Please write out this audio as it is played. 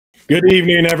Good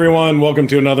evening, everyone. Welcome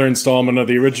to another installment of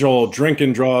the original Drink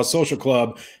and Draw Social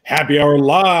Club Happy Hour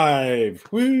Live.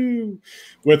 Woo!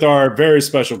 With our very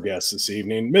special guest this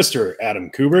evening, Mr.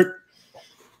 Adam Kubert.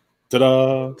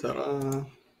 Ta-da! Ta-da!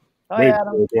 Hi,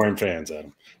 Adam. Boring fans,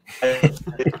 Adam.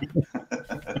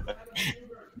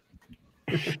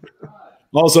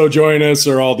 Also joining us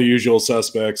are all the usual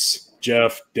suspects: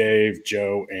 Jeff, Dave,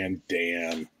 Joe, and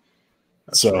Dan.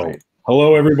 That's right.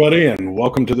 Hello, everybody, and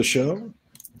welcome to the show.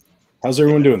 How's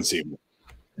everyone doing this evening?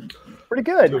 Pretty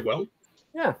good. Doing well.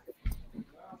 Yeah.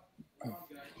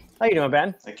 How you doing,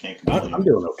 Ben? I can't complain. I'm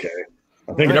doing okay.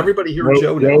 I think Can everybody hear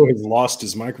Joe? Joe has lost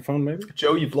his microphone, maybe?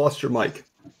 Joe, you've lost your mic.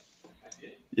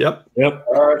 Yep.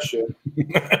 Shit.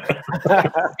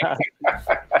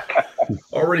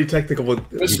 Already technical.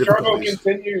 The struggle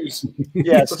continues.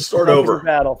 Yes. Let's start over. It's a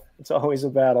battle. It's always a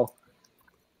battle.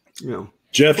 Yeah.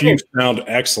 Jeff, you sound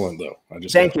excellent, though.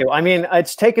 Thank you. I mean,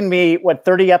 it's taken me,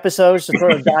 30 episodes to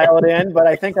sort of dial it in, but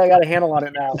I think I got a handle on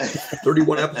it now.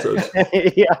 31 episodes.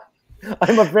 Yeah.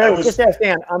 Just ask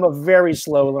Dan, I'm a very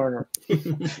slow learner.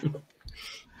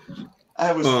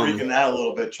 I was freaking out a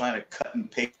little bit trying to cut and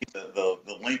paste the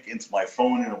link into my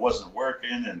phone, and it wasn't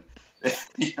working. And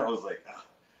I was like,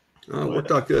 it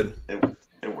worked out good.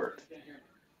 It worked.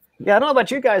 Yeah, I don't know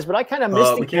about you guys, but I kind of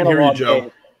missed the we can't hear you, Joe.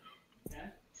 game.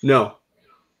 No.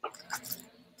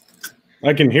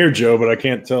 I can hear Joe, but I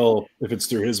can't tell if it's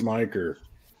through his mic or.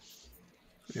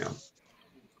 Yeah.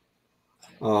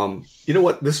 You know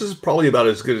what? This is probably about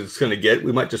as good as it's going to get.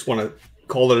 We might just want to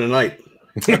call it a night.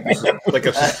 Like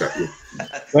a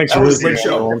thanks for listening.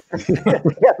 Show.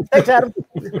 Yeah, thanks, Adam.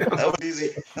 That was easy.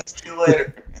 See you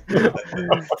later.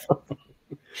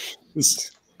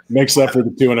 This makes up for the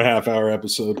 2.5-hour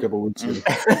episode a couple weeks ago.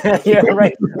 Yeah,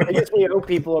 right. I guess we owe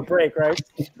people a break, right?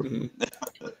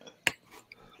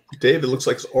 Dave, it looks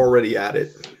like it's already at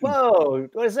it. Whoa,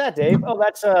 what is that, Dave? Oh,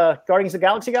 that's Guardians of the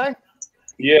Galaxy guy?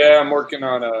 Yeah, I'm working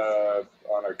on a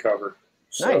cover.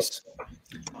 So Nice.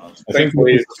 I think it's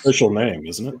the official name,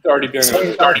 isn't it? It's already been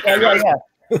it's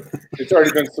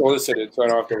already been solicited, so I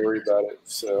don't have to worry about it.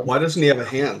 So Why doesn't he have a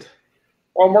hand?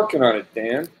 well, I'm working on it,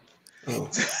 Dan. Oh.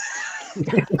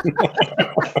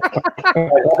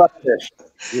 How about this?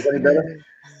 Is any better?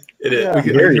 It is. Yeah. We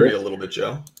can hear you a little bit,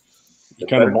 Joe.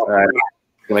 Kind of. All right.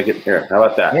 Can I get here? How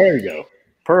about that? There you go.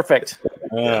 Perfect.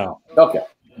 Yeah. Okay.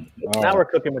 Now we're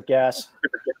cooking with gas.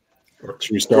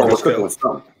 Should we start? Let's cook with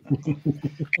some.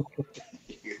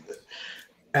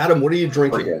 Adam, what are you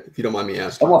drinking, if you don't mind me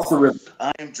asking? What's the rib?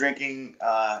 I am drinking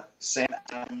Sam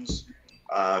Adams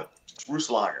Spruce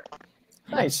Lager.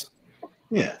 Nice.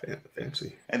 Yeah.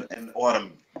 Fancy. And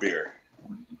autumn beer.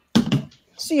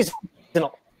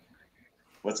 Seasonal.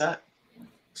 What's that?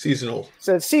 Seasonal.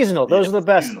 So it's seasonal. Those are the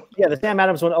best. Seasonal. Yeah, the Sam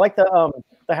Adams one. I like the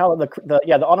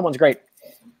autumn one's great.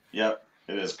 Yep,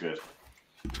 it is good.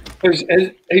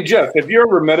 Hey, Jeff, have you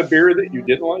ever met a beer that you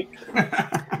didn't like?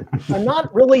 I'm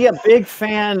not really a big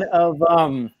fan of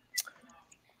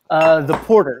the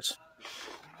porters,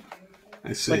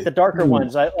 I see. like the darker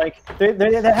ones. I like they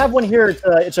have one here.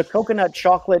 It's a coconut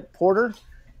chocolate porter,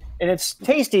 and it's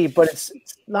tasty, but it's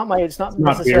not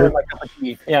necessarily beer. my cup of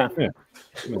tea. Yeah.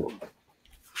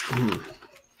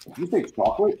 You think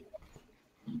chocolate?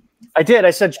 I did. I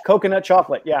said coconut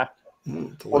chocolate. Yeah.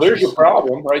 Well, there's your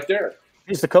problem right there.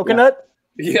 Is the coconut?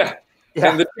 Yeah. Yeah.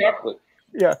 And the chocolate.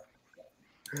 Yeah.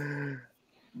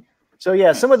 So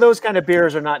yeah, some of those kind of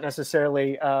beers are not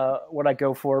necessarily what I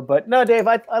go for, but no, Dave,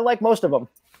 I like most of them.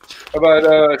 How about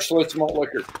Schlitz malt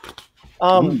liquor?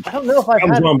 I don't know if I've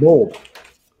Comes had on bold.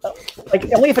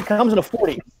 like only if it comes in a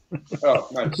 40. Oh,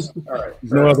 nice. All right.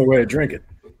 There's no other way to drink it.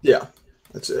 Yeah,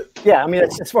 that's it. Yeah, I mean,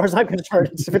 as far as I'm concerned,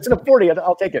 if it's in a 40,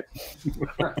 I'll take it.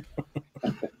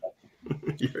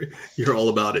 You're all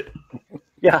about it.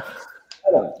 Yeah.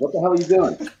 Adam, what the hell are you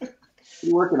doing? What are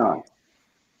you working on?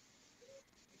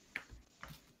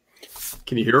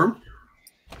 Can you hear him?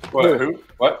 What? Who?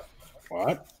 What?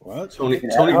 What? Tony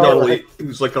Donnelly,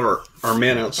 who's like our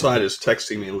man outside, is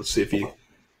texting me. Let's see if he.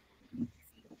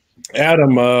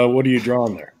 Adam, what are you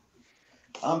drawing there?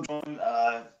 I'm drawing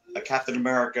a Captain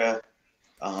America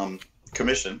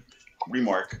commission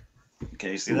remark.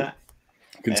 Can you see that?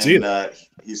 You can see it.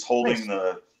 He's holding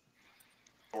the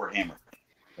Thor hammer.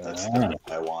 That's what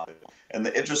I wanted. And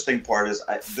the interesting part is,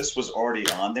 this was already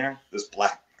on there. This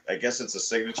black, I guess it's a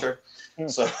signature.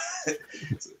 So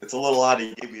it's a little odd.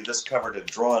 He gave me this cover to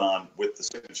draw it on with the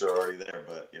signature already there.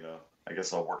 But I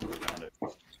guess I'll work around it.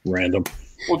 Random.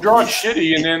 Well, draw it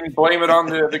shitty and then blame it on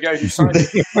the guy who signed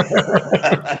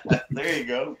it. There you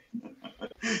go.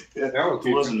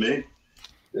 It wasn't me.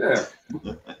 Yeah.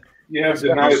 You have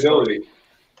deniability.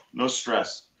 No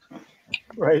stress.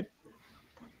 Right.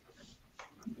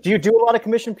 Do you do a lot of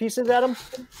commission pieces, Adam?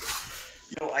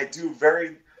 I do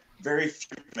very, very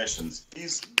few commissions.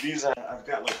 These I've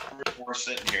got like 3 or 4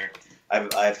 sitting here.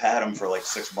 I've had them for like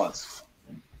 6 months.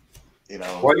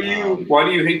 Why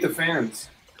do you hate the fans?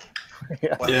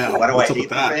 Why do I hate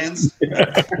the fans?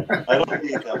 I don't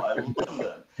hate them. I love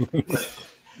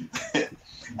them.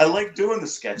 I like doing the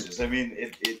sketches. I mean,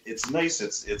 it's nice.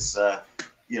 It's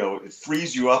it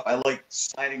frees you up. I like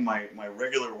sliding my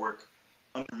regular work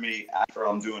under me after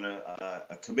I'm doing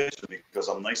a commission because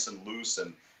I'm nice and loose,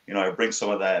 and I bring some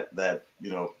of that that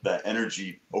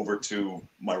energy over to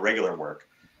my regular work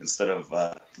instead of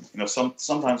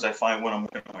sometimes I find when I'm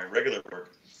working on my regular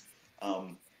work,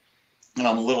 and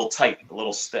I'm a little tight, a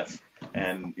little stiff,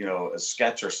 and a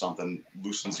sketch or something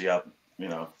loosens you up,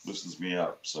 loosens me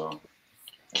up. So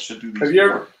I should do these.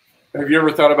 Have you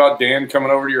ever thought about Dan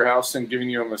coming over to your house and giving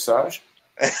you a massage?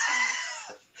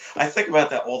 I think about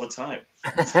that all the time.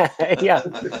 Yeah,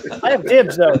 I have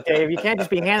dibs though, Dave. You can't just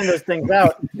be handing those things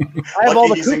out. I have all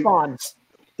the coupons.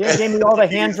 Dan gave me all the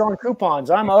hand-drawn coupons.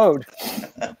 I'm owed.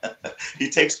 He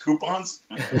takes coupons?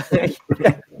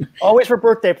 Always for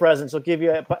birthday presents. He'll give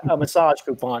you a massage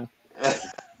coupon.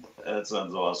 That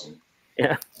sounds awesome.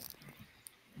 Yeah.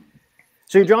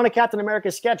 So you're drawing a Captain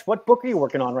America sketch. What book are you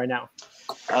working on right now?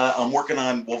 I'm working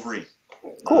on Wolverine.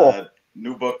 Cool.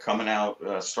 New book coming out,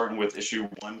 starting with issue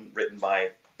 1, written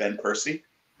by Ben Percy.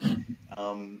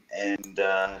 And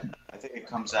I think it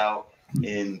comes out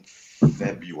in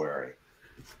February.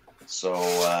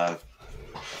 So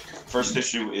first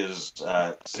issue is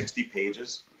 60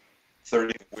 pages,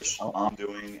 30 of which I'm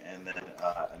doing, and then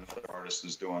another artist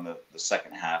is doing the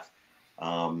second half.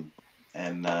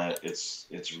 And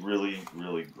it's really,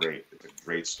 really great. It's a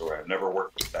great story. I've never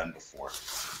worked with Ben before.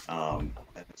 And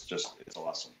it's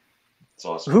awesome. It's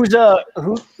awesome. Who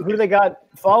do they got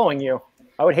following you?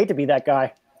 I would hate to be that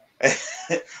guy.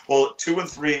 Well,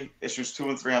 issues 2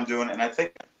 and 3 I'm doing, and I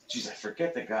think, I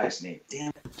forget the guy's name. Damn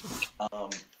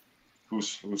it.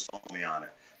 Who's following me on it?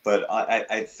 But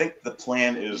I think the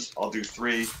plan is I'll do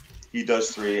 3, he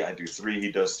does 3, I do 3,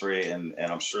 he does 3, and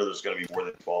I'm sure there's going to be more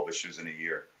than 12 issues in a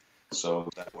year. So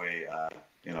that way,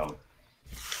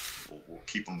 we'll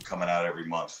keep them coming out every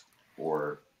month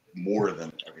or more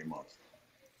than every month.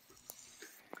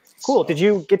 Cool. So, did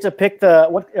you get to pick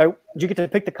did you get to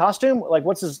pick the costume? Like,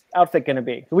 what's his outfit going to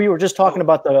be? We were just talking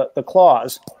about the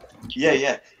claws.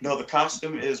 Yeah. No, the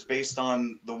costume is based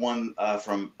on the one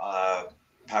from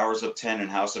Powers of 10 and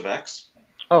House of X.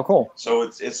 Oh, cool. So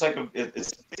it's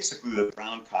basically the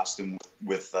brown costume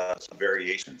with some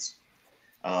variations.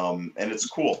 And it's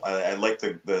cool. I like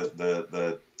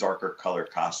the darker color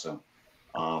costume.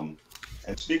 And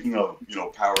speaking of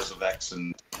Powers of X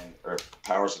or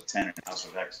Powers of 10 and House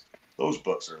of X, those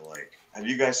books are like. Have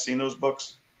you guys seen those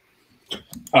books?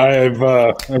 I've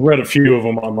read a few of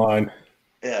them online.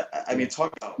 Yeah, I mean,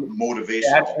 talk about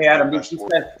motivation. The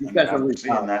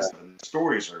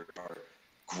stories are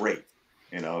great.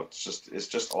 It's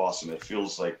just awesome. It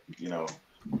feels like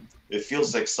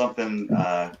something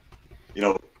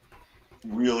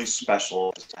really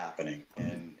special is happening,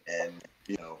 and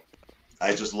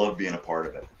I just love being a part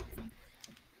of it.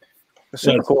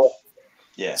 Super cool.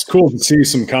 Yeah, it's cool to see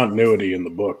some continuity in the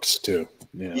books too.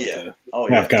 Yeah.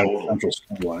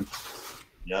 Totally.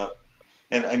 Yeah.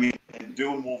 And I mean,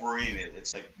 doing Wolverine,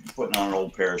 it's like putting on an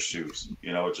old pair of shoes.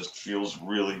 It just feels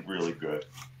really, really good.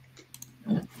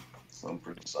 So I'm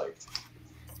pretty psyched.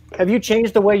 Have you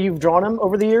changed the way you've drawn him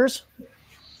over the years?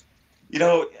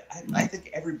 I think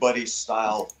everybody's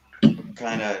style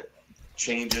kind of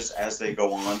changes as they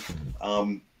go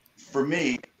on. For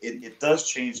me, it does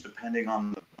change depending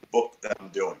on the book that I'm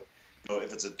doing.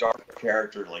 If it's a darker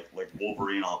character like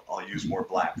Wolverine, I'll use more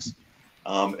blacks.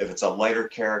 If it's a lighter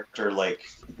character like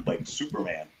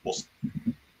Superman,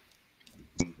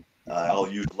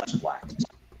 I'll use less blacks.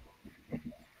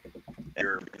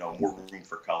 More room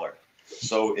for color.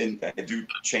 So I do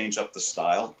change up the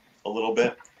style a little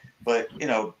bit, but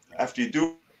after you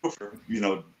do for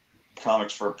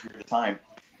comics for a period of time,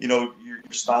 your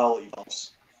style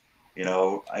evolves.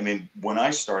 I mean, when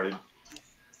I started,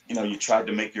 you tried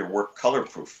to make your work color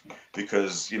proof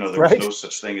because there was no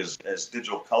such thing as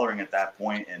digital coloring at that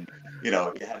point, and you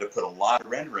had to put a lot of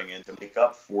rendering in to make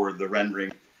up for the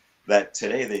rendering that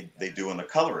today they do in the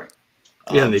coloring.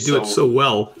 Yeah, and they do it so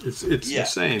well. It's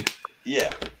insane.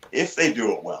 Yeah, if they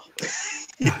do it well.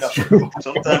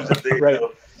 Sometimes if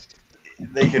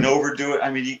they can overdo it.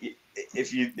 I mean,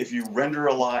 if you render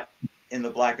a lot in the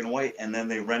black and white and then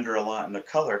they render a lot in the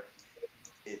color,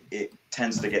 it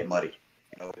tends to get muddy.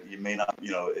 You may not,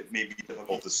 it may be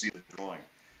difficult to see the drawing.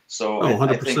 So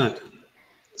 100%.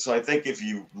 So I think if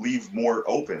you leave more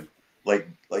open, like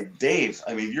Dave,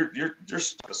 I mean, your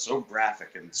stuff is so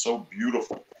graphic and so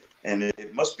beautiful, and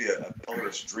it must be a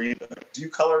colorist's dream. Do you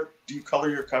color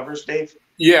your covers, Dave?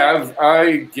 Yeah,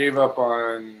 I gave up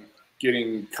on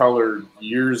getting colored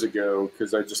years ago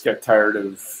because I just got tired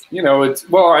of,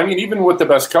 I mean, even with the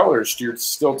best colorists, you're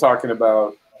still talking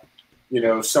about,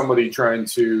 somebody trying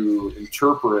to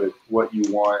interpret what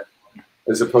you want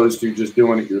as opposed to just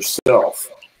doing it yourself.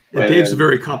 Well, Dave's a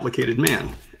very complicated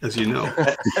man, as you know.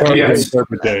 Yes.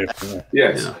 Dave.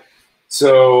 Yes. Yeah.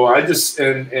 So I just,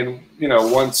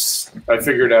 once I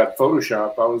figured out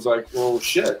Photoshop, I was like, well,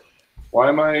 shit, why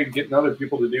am I getting other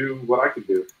people to do what I could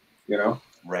do,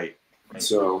 Right.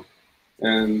 So,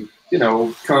 and,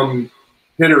 come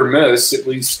hit or miss, at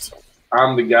least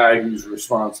I'm the guy who's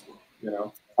responsible,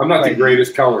 I'm not the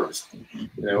greatest colorist,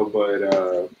 but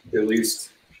at least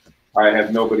I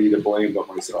have nobody to blame but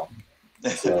myself.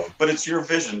 So. But it's your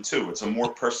vision too. It's a more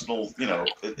personal,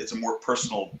 it's a more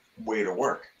personal way to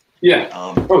work. Yeah.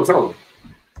 Totally.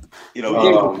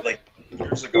 Like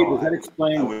years ago, I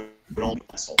would only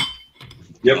pencil.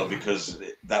 Yep. Because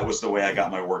that was the way I got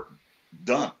my work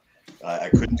done. I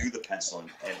couldn't do the penciling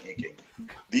and inking.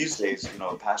 These days,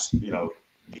 the past 8-9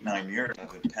 years,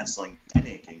 I've been penciling and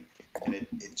inking, and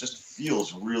it just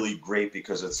feels really great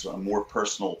because it's a more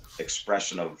personal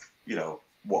expression of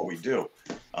what we do.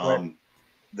 Right.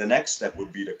 The next step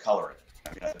would be to color it.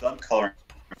 I mean, I've done coloring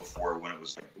before when it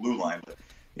was like blue line, but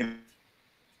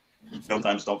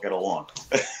sometimes don't get along,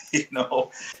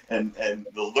 and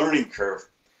the learning curve,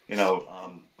 I don't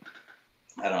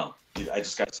know. I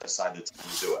just got to decide to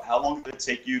do it. How long did it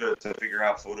take you to figure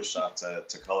out Photoshop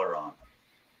to color on?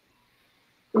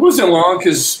 It wasn't long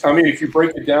because, I mean, if you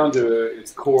break it down to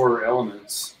its core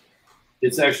elements,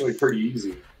 it's actually pretty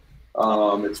easy.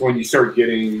 It's when you start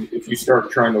if you start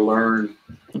trying to learn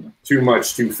too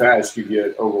much too fast, you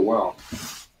get overwhelmed.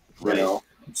 Right.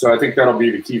 So I think that'll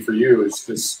be the key for you is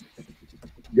just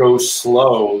go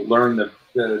slow, learn the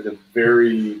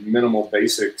very minimal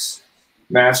basics,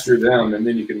 master them, and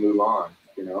then you can move on,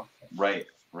 Right.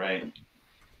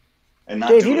 And not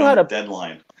Dave, do you it know on how the to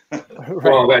deadline.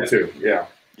 Well, that too, yeah.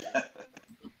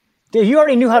 Dave, you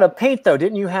already knew how to paint, though.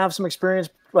 Didn't you have some experience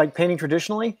like painting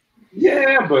traditionally?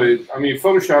 Yeah, but I mean,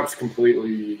 Photoshop's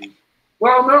completely.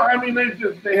 Well, no, I mean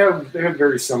they have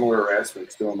very similar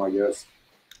aspects to them, I guess.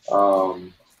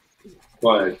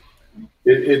 But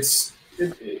it's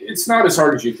not as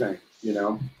hard as you think,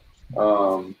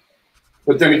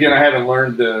 But then again, I haven't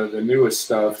learned the newest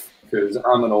stuff because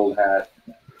I'm an old hat,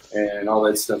 and all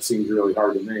that stuff seems really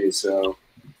hard to me. So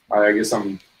I guess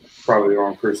I'm probably the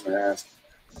wrong person to ask,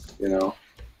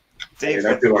 Dave, and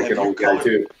I feel like an old guy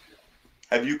too.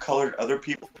 Have you colored other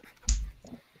people?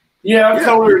 Yeah, I've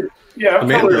colored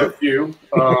a few.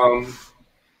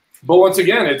 But once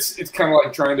again, it's kind of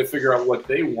like trying to figure out what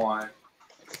they want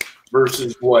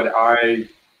versus what I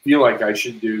feel like I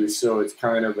should do. So it's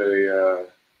kind of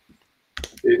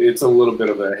it's a little bit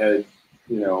of a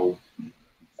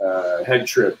head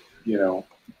trip,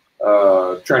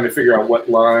 trying to figure out what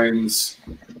lines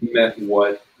meant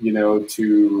what,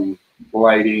 to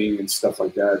lighting and stuff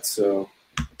like that. So,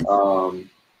 and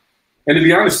to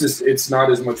be honest, it's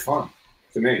not as much fun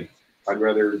to me. I'd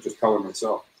rather just color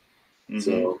myself. Mm-hmm.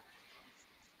 So,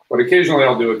 but occasionally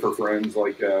I'll do it for friends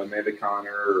like Amanda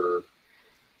Connor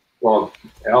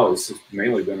it's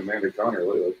mainly been Amanda Connor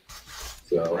lately.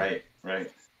 So right. I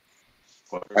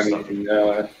mean,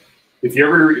 if you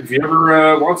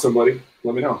ever want somebody,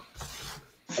 let me know.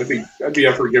 I'd be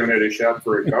up for giving it a shot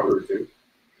for a cover or two.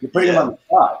 You put him on the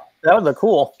spot. That would look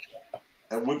cool.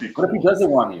 That would be cool. What if he doesn't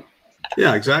want you?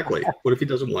 Yeah, exactly. What if he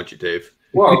doesn't want you, Dave?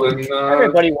 Well, then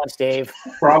Everybody wants Dave.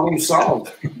 Problem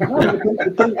solved. No,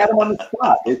 you're putting Adam on the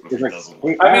spot. It's like,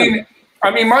 wait, I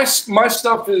mean, my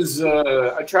stuff is.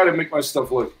 I try to make my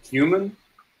stuff look human,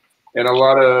 and a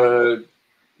lot of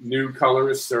new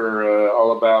colorists are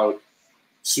all about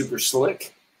super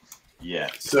slick.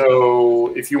 Yeah.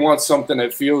 So if you want something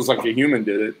that feels like a human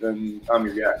did it, then I'm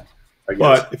your guy. I guess.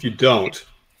 But if you don't,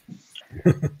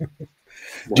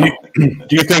 do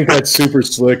you think that super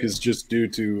slick is just due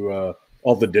to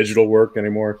all the digital work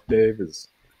anymore, Dave?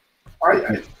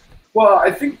 I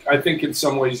think in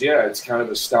some ways, yeah, it's kind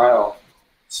of a style.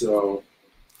 So,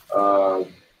 I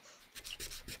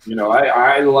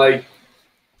like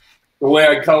the way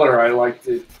I color. I like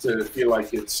it to feel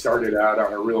like it started out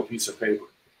on a real piece of paper,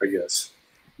 I guess.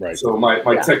 Right. So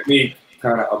my technique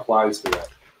kind of applies to that.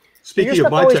 speaking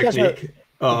of my technique,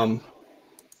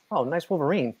 Oh, nice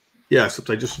Wolverine. yeah, except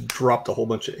I just dropped a whole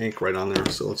bunch of ink right on there.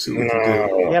 So let's see what we can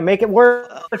do. Yeah, make it work.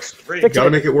 Got to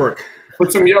make it work.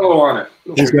 Put some yellow on it.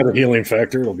 He's got a healing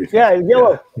factor. It'll be fine. Yeah,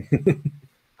 yellow.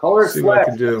 Color See what I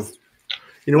flash. can do.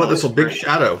 You know what? This will big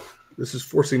shadow. This is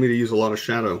forcing me to use a lot of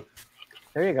shadow.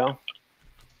 There you go.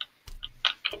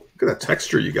 Look at that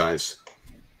texture, you guys.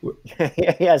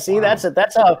 Yeah. See, Wow. that's it.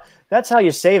 That's how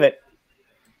you save it.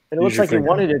 And it looks your like you finger.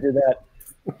 wanted to do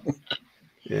that.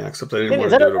 Yeah, except I didn't Is want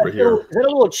that, to do it over here. is that a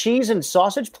little cheese and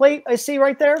sausage plate I see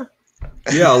right there?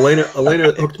 Yeah, Elena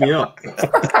hooked me up.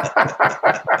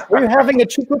 Are you having a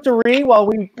chupaterie while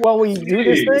we do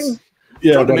this Jeez. thing?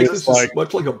 Yeah, Trying to but make it's this like as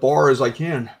much like a bar as I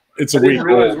can. it's I a week didn't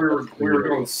realize old. we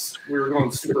were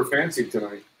going super fancy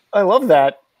tonight. I love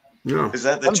that. Yeah. Is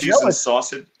that the I'm cheese and jealous.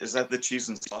 sausage? Is that the cheese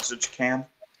and sausage can?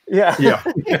 Yeah. Yeah.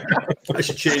 I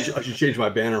should change my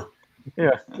banner.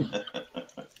 Yeah.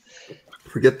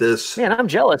 Forget this. Man, I'm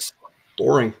jealous.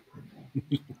 Boring.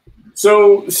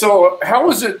 So how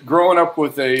was it growing up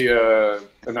with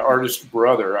an artist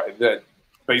brother that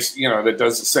that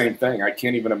does the same thing? I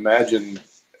can't even imagine.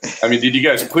 I mean, did you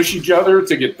guys push each other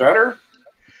to get better?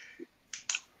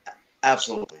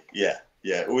 Absolutely. Yeah.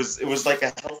 It was like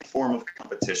a healthy form of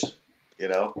competition.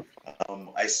 I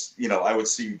would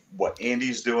see what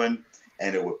Andy's doing,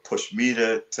 and it would push me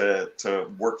to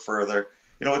work further.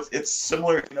 It's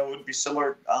similar. It would be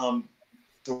similar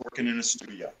to working in a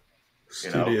studio.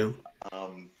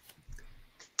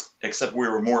 Except we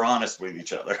were more honest with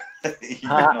each other. Oh,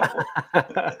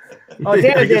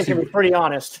 Dan and Dan can be pretty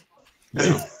honest.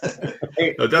 No,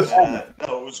 No,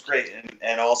 it was great,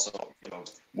 and also,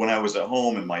 when I was at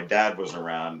home and my dad was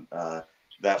around,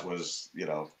 that was,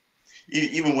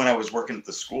 even when I was working at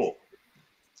the school,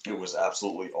 it was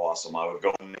absolutely awesome. I would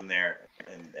go in there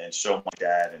and show my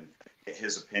dad and get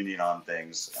his opinion on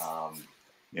things,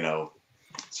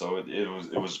 so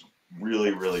it was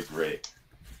really, really great.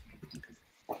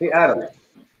 Hey, Adam.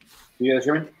 You guys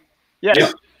hear me? Yes.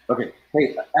 Yeah. Okay.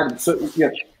 Hey, Adam. So yeah,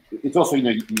 it's also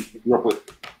you grew up with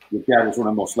your dad was one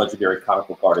of the most legendary comic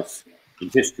book artists in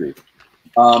history.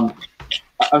 I'm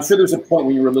sure there's a point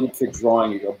when you were a little kid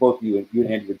drawing, both you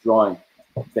and Andy were drawing,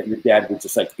 that your dad would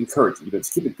just like encourage you,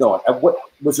 just keep it going. At what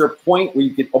was there a point where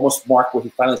you could almost mark where he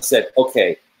finally said,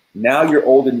 "Okay, now you're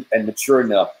old and mature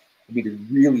enough for me to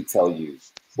really tell you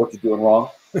what you're doing wrong"?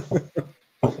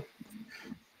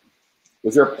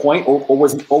 Was there a point, or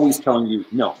was he always telling you,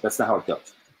 "No, that's not how it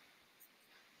goes"?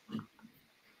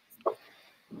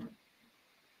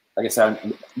 I guess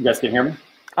you guys can hear me?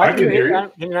 I can hear you. Adam,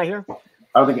 can you not hear?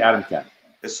 I don't think Adam can.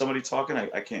 Is somebody talking?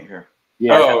 I can't hear.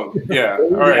 Yeah. Oh, yeah. All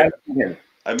right. Adam can hear me.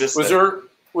 I missed Was that.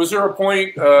 there a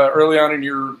point early on in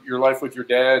your life with your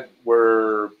dad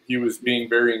where he was being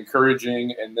very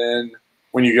encouraging, and then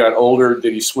when you got older,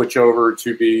 did he switch over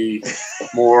to be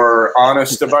more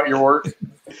honest about your work?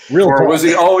 Or was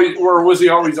he always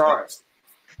honest?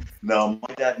 No,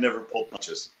 my dad never pulled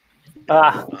punches.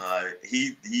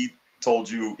 He told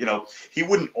you, he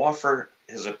wouldn't offer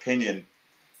his opinion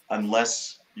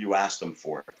unless you asked him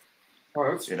for it. Oh,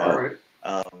 that's all right.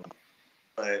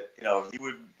 But he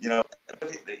would,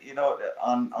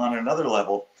 on another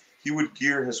level, he would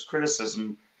gear his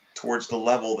criticism towards the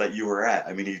level that you were at.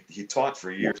 I mean, he taught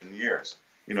for years and years,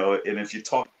 and if you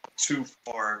talk too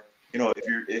far,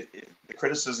 if the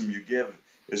criticism you give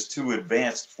is too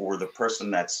advanced for the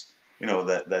person that's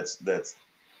that's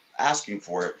asking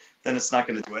for it, then it's not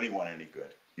going to do anyone any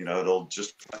good. It'll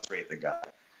just frustrate the guy.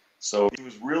 So he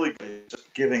was really good at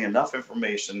just giving enough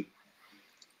information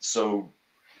so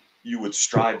you would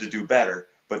strive to do better,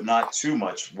 but not too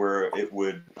much where it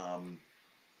would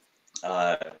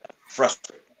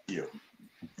frustrate you,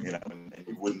 and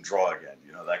you wouldn't draw again,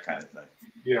 that kind of thing.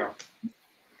 Yeah.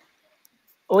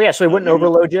 Oh yeah, so he wouldn't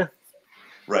overload you.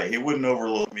 Right, he wouldn't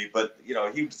overload me, but he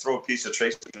would throw a piece of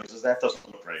tracing. He says that doesn't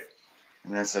look right,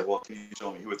 and I said, "Well, can you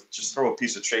show me?" He would just throw a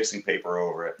piece of tracing paper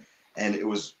over it, and it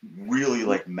was really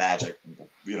like magic.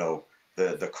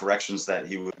 The corrections that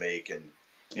he would make, and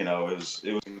it was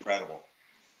incredible.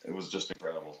 It was just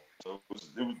incredible. So it was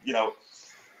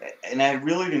and I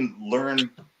really didn't learn.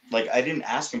 Like, I didn't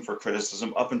ask him for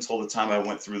criticism up until the time I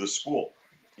went through the school.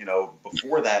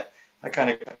 Before that, I kind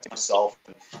of got to myself,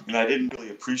 and I didn't really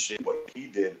appreciate what he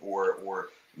did or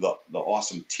the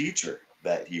awesome teacher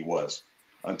that he was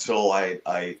until I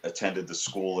attended the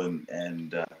school and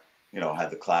had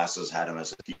the classes, had him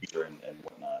as a teacher and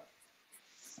whatnot.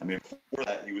 I mean, before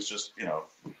that, he was just he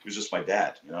was just my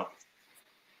dad.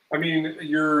 I mean,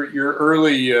 your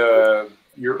early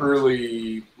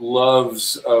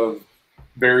loves of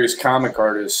various comic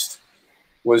artists,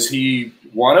 was he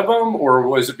one of them, or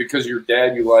was it because your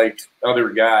dad you liked other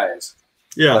guys?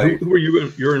 Yeah, who were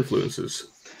your influences?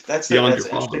 That's an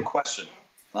interesting question.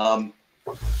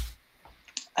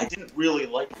 I didn't really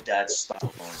like your dad's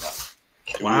style growing up.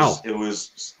 Wow. It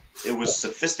was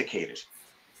sophisticated,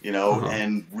 you know,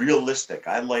 and realistic.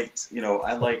 I liked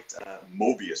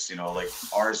Mobius, you know, like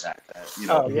Arzak, you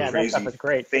know, crazy that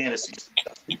great fantasy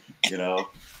stuff, you know.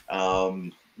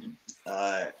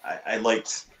 I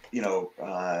liked, you know,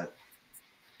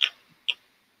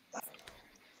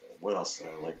 what else did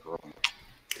I like growing up?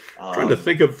 Trying to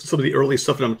think of some of the early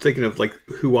stuff, and I'm thinking of like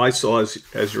who I saw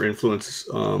as your influence.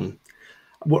 One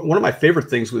of my favorite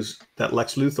things was that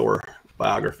Lex Luthor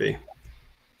biography.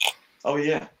 Oh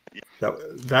yeah.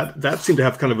 That seemed to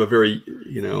have kind of a very,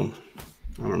 you know,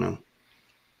 I don't know.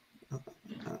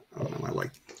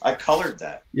 I colored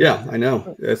that. Yeah, I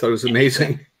know. I thought it was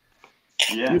amazing.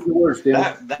 Yeah. Use the words,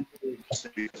 Dan. That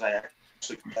because I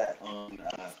actually put that on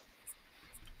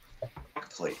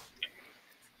backplate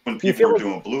when people were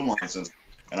doing blue lines,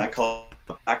 and I call it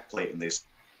the backplate, and they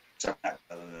start that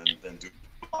rather than do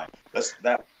blue line.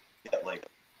 That like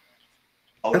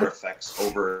color effects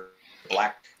over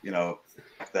black, you know,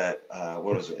 that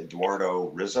what is it, Eduardo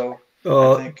Rizzo?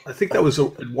 I think that was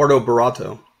Eduardo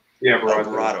Barato. Yeah,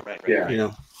 Barato, right. Yeah. You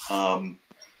know.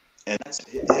 And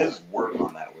his work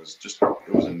on that was just,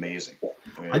 it was amazing.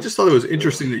 I just thought it was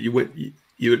interesting that you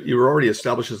were already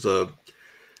established as an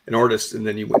artist, and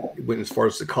then you went as far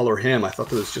as to color him. I thought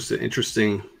that was just an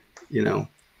interesting, you know,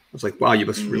 I was like, wow, you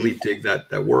must really dig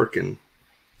that work, and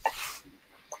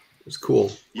it was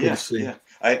cool. Yeah, yeah.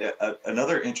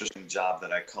 Another interesting job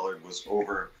that I colored was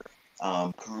over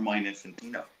Carmine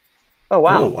Infantino. Oh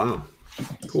wow! Oh wow!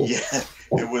 Cool. Yeah,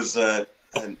 it was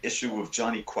an issue of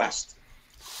Johnny Quest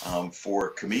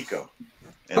for Kamiko,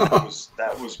 and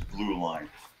that was blue line,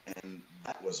 and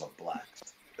that was a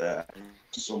blast.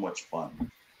 So much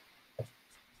fun.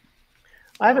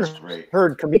 I haven't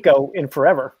heard Kamiko in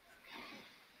forever.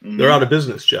 They're out of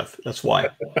business, Jeff. That's why.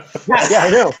 Yeah,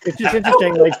 I know. It's just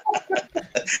interesting. Like,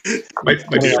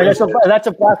 that's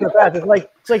a blast in the past. It's like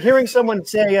hearing someone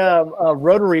say a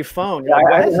rotary phone. Yeah,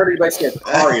 I haven't heard anybody say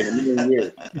Atari in a million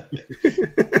years.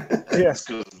 Yeah.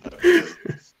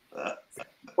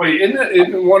 Wait,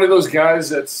 isn't one of those guys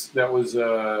that was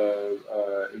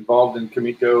involved in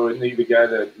Kamiko? Isn't he the guy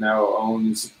that now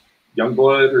owns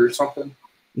Youngblood or something?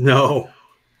 No.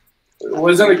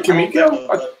 Wasn't it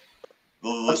Kamiko? The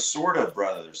Lasorda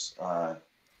brothers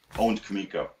owned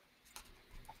Kamiko.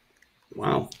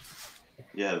 Wow.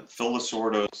 Yeah, Phil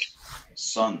Lasorda's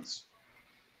sons.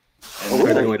 And I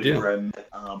had no idea. Where I met,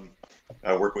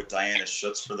 I worked with Diana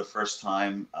Schutz for the first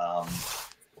time.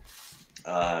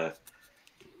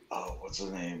 What's her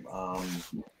name?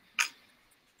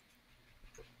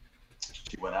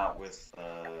 She went out with.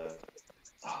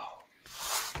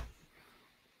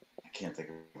 I can't think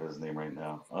of his name right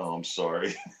now. Oh, I'm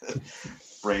sorry.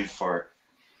 Brain fart.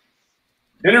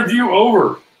 Interview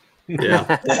over.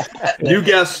 Yeah. New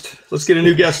guest. Let's get a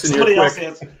new guest in here.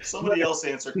 Somebody else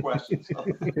answer questions.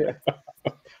 Yeah.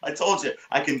 I told you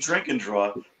I can drink and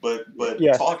draw, but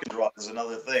yeah. Talk and draw is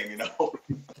another thing, you know.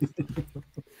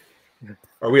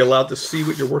 Are we allowed to see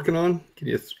what you're working on? Can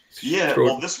you?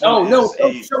 Well, this one is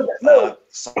a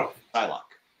Psylocke.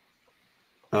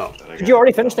 Oh. Did you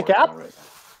already finish the cap? Right,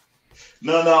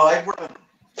 no. I work on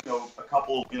a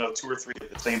couple, 2 or 3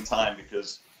 at the same time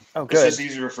because it's just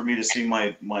easier for me to see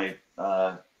my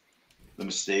the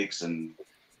mistakes and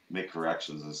make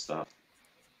corrections and stuff.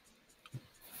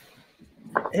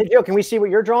 Hey Joe, can we see what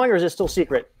you're drawing, or is it still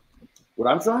secret? What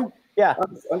I'm drawing? Yeah.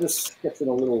 I'm just sketching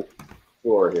a little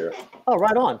floor here. Oh,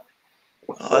 right on.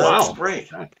 That's great.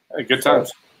 Hey, good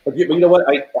times. But you know what?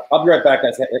 I'll be right back,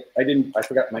 guys. I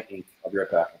forgot my ink. I'll be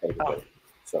right back. I gotta go get it.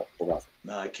 So hold on.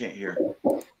 No, I can't hear.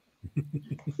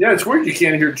 Yeah, it's weird you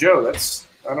can't hear Joe.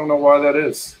 I don't know why that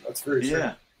is. That's very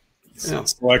strange. Yeah.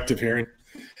 Selective hearing.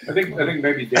 I think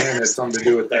maybe Dan has something to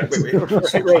do with that.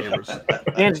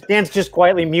 Wait. Dan's just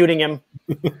quietly muting him.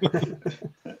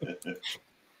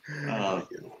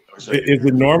 Is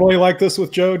it normally like this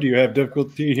with Joe? Do you have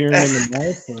difficulty hearing him in the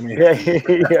mouth?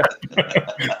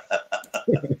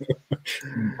 Yeah.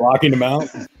 Blocking him out?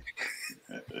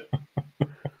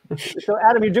 So,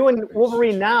 Adam, you're doing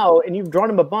Wolverine now, and you've drawn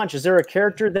him a bunch. Is there a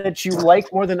character that you like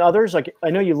more than others? Like, I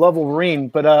know you love Wolverine,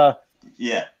 but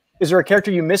yeah. Is there a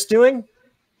character you miss doing?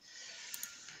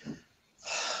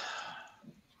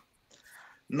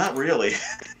 Not really.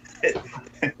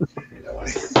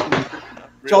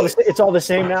 It's all the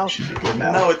same now.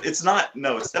 No, it's not.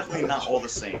 No, it's definitely not all the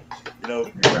same.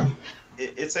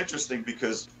 It's interesting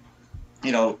because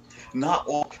not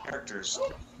all characters.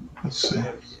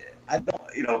 I don't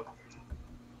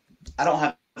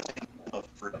have the same love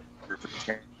for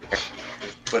characters,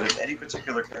 but if any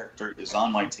particular character is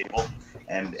on my table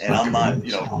and I'm not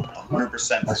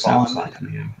 100%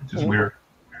 following It's weird.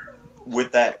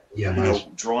 with that,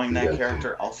 drawing that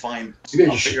character. I'll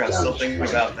figure out something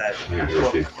about that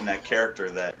book and that character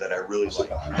that I really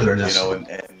like, and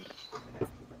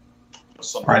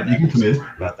something you can come in.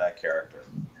 about that character.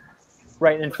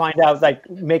 Right, and find out, like,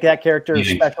 make that character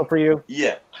special for you.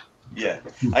 Yeah.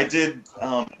 I did.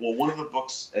 One of the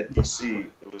books at DC,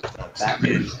 it was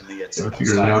Batman and the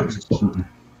Outsiders.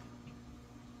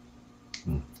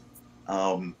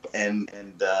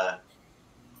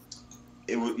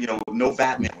 It was, no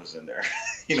Batman was in there.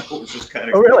 It was just kind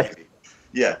of. Oh, really? Crazy.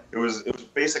 Yeah, it was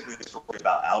basically a story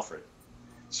about Alfred.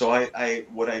 So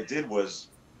what I did was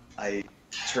I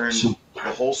turned the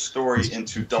whole story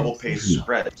into double-page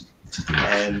spreads.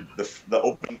 And the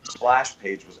opening splash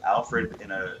page was Alfred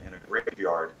in a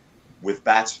graveyard with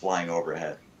bats flying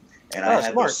overhead, and I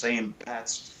had those same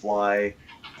bats fly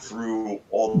through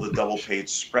all the double page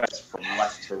spreads from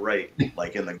left to right,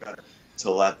 like in the gutter,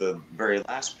 till at the very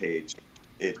last page,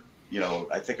 I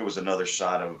think it was another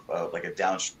shot of like a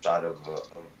down shot of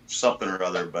something or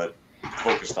other, but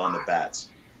focused on the bats.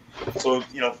 So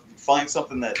find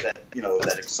something that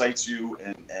excites you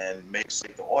and makes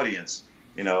like the audience.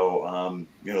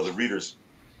 The readers,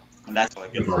 and that's how I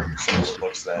get some of the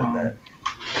books that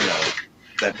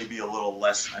may be a little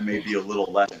less. I may be a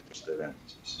little less interested in.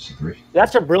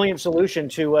 That's a brilliant solution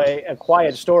to a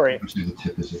quiet story. That's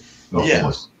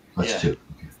two.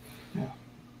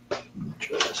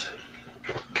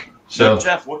 So,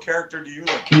 Jeff, what character do you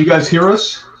like? Can you guys hear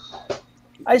us?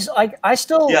 I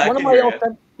still one of my old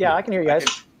friends. Yeah, I can hear you guys.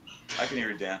 I can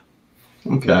hear you, Dan.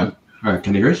 Okay. All right.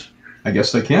 Can you hear us? I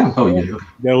guess I can. Oh, you do.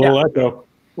 Got a little echo.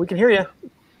 We can hear you.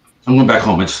 I'm going back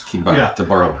home. I just came back to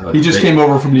borrow. He just came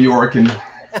over from New York and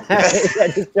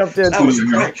I just jumped in. That was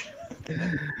quick.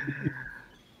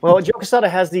 Well, Joe Quesada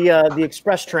has the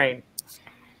express train.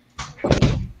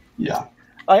 yeah.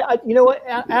 You know what,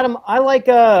 Adam? I like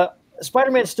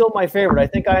Spider-Man's still my favorite. I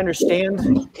think I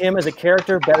understand him as a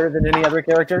character better than any other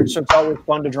character, so it's always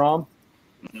fun to draw him.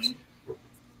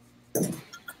 Mm-hmm.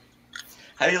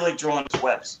 How do you like drawing his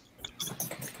webs?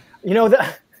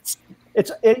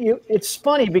 It's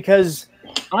funny because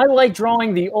I like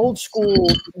drawing the old school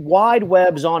wide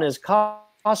webs on his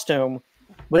costume,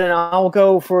 but then I'll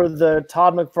go for the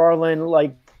Todd McFarlane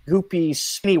like goopy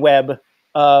skinny web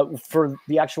for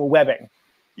the actual webbing.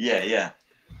 Yeah.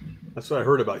 That's what I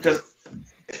heard about you.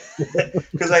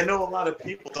 Because I know a lot of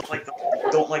people don't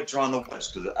like drawing the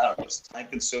webs because it's time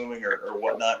consuming or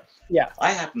whatnot. Yeah,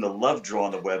 I happen to love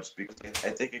drawing the webs because I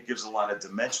think it gives a lot of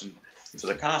dimension to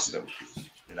the costume.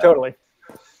 Totally.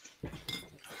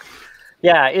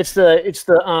 Yeah, it's the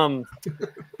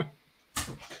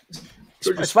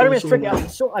Spider-Man's tricky.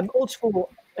 I'm old school,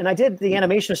 and I did the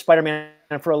animation of Spider-Man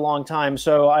for a long time.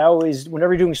 So I always,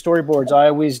 whenever you're doing storyboards, I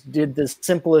always did the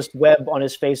simplest web on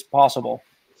his face possible.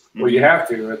 Well, you have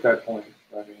to at that point.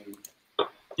 I mean,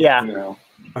 yeah.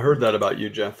 I heard that about you,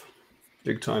 Jeff.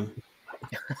 Big time.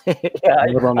 Yeah,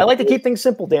 I like to keep things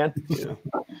simple, Dan.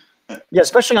 Yeah,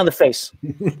 especially on the face.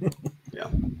 Yeah.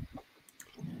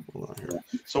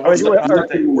 So what's the project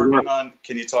that you're working on?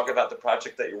 Can you talk about the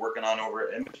project that you're working on over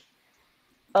at Image?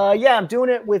 Yeah, I'm doing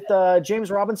it with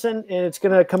James Robinson, and it's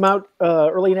going to come out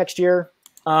early next year.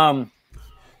 And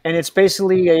it's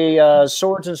basically a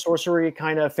swords and sorcery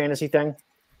kind of fantasy thing.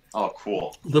 Oh,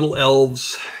 cool. Little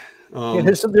elves.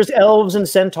 There's elves and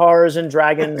centaurs and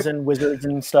dragons and wizards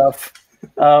and stuff. It's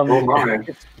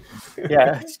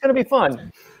going to be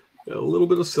fun. A little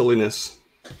bit of silliness.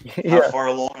 How far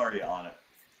along are you on it?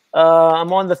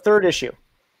 I'm on the 3rd issue.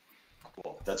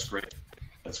 Cool. That's great.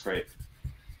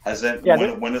 Has that?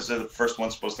 Yeah, when is the first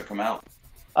one supposed to come out?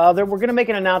 We're going to make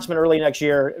an announcement early next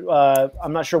year.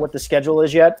 I'm not sure what the schedule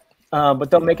is yet, but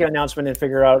they'll make an announcement and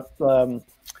figure out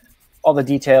all the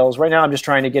details. Right now, I'm just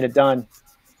trying to get it done.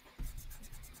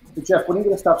 Hey, Jeff, when are you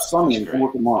going to stop slumming and come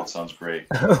work at Marvel? That sounds great.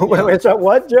 Wait,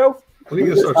 what, Joe? When are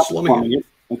you going to start slumming it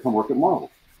and come work at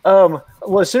Marvel?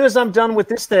 Well, as soon as I'm done with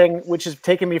this thing, which has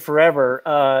taken me forever,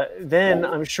 then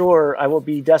I'm sure I will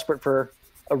be desperate for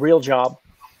a real job.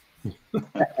 Can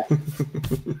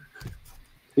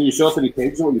you show us any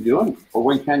pages of what you're doing? Or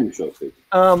when can you show us pages?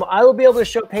 I will be able to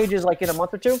show pages like in a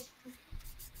month or two.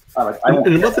 All right,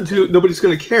 in a month or two, nobody's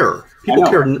going to care. People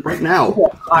care right now.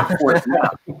 All right.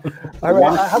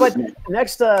 How about the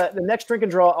next drink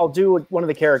and draw? I'll do one of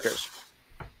the characters.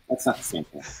 That's not the same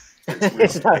thing.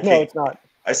 It's not. No, it's not.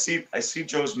 I see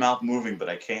Joe's mouth moving, but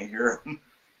I can't hear him.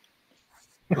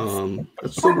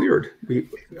 That's so weird. I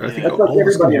think that's like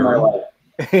everybody in my life.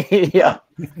 Yeah.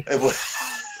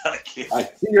 I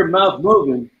see your mouth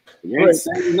moving, You ain't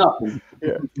saying nothing.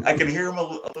 Yeah. I can hear him a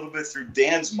little bit through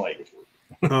Dan's mic.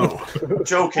 Oh,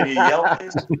 Joe, can you yell,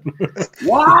 please?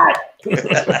 What?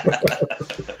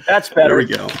 That's better. there we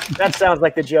go. That sounds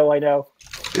like the Joe I know.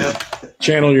 Yeah.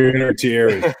 Channel your inner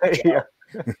Thierry. Yeah.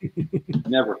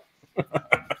 Never.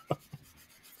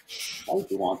 Why would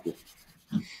you want to?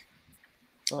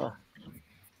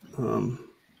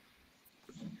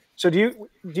 So do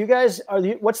you guys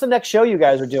what's the next show you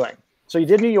guys are doing? So you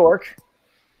did New York,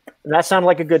 and that sounded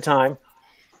like a good time.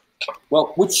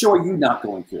 Well, which show are you not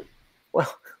going to?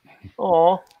 Well,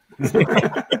 oh. I'm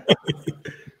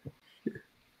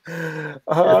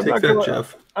Take that,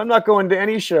 Jeff. I'm not going to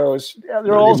any shows. Yeah,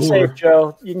 they're Not all anymore. safe,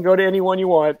 Joe. You can go to any one you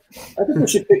want. I think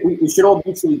we should all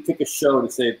mutually pick a show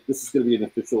to say this is going to be an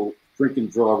official drink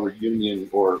and draw reunion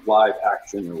or live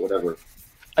action or whatever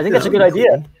I think that's a good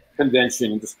idea.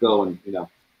 convention, and just go and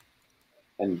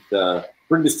and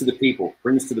bring this to the people,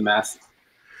 bring this to the masses.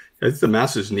 I think the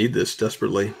masses need this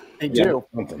desperately. They do.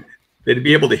 Something. They'd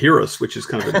be able to hear us, which is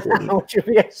kind of important. Don't you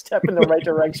be a step in the right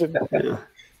direction. Yeah.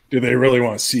 Do they really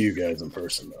want to see you guys in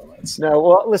person, though? That's No,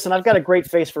 well, listen, I've got a great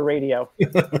face for radio. Yeah.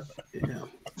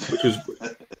 Which was,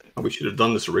 we should have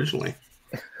done this originally.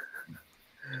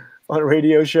 On a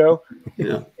radio show.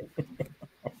 Yeah.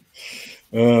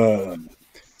 So,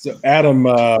 Adam,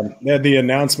 they had the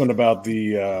announcement about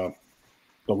the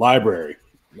library.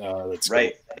 That's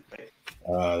Right.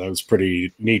 that was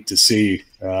pretty neat to see.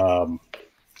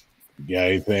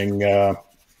 Anything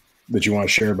that you want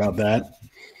to share about that?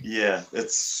 Yeah,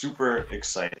 it's super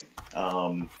exciting.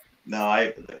 Now,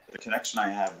 the connection I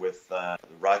have with the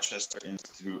Rochester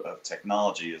Institute of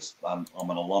Technology is I'm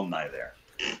an alumni there.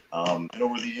 And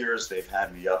over the years, they've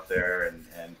had me up there, and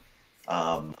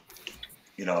I've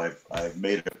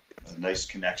made a nice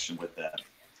connection with them.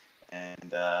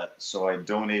 And so I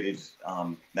donated.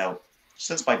 Now,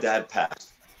 since my dad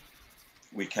passed,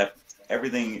 we kept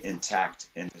everything intact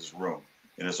in his room,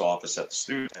 in his office at the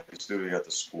studio at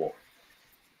the school.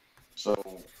 So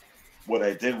what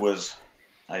I did was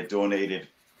I donated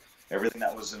everything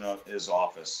that was in his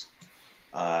office,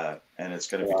 and it's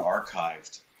going to be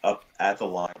archived up at the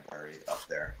library up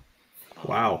there.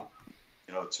 Wow.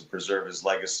 To preserve his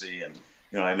legacy. And,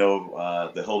 I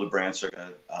know the Hildebrands are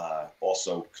going to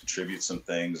also contribute some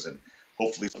things, and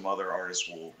hopefully some other artists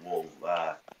will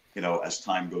as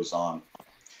time goes on.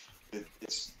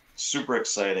 It's super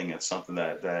exciting. It's something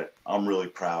that I'm really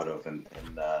proud of, and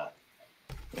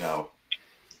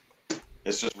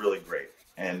it's just really great.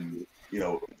 And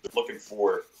looking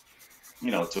for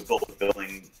to build a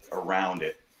building around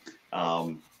it,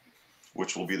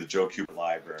 which will be the Joe Kubert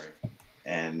Library,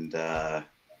 and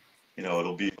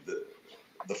it'll be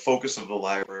the focus of the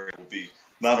library will be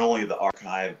not only the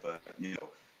archive, but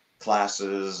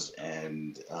classes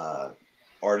and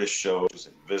artist shows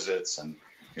and visits, and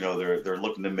they're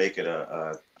looking to make it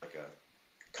a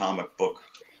comic book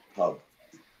hub.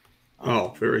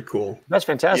 Oh, very cool. That's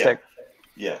fantastic.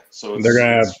 Yeah. So They're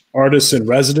going to have artists in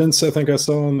residence, I think I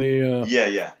saw on the.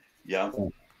 Yeah.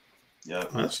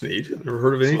 That's neat. I've never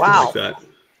heard of anything Wow. like that.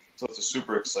 So it's a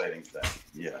super exciting thing.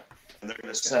 Yeah. And they're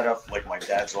going to set up like my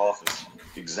dad's office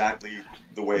exactly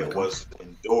the way it was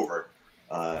in Dover,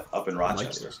 up in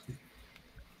Rochester.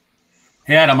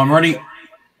 Hey, Adam, I'm running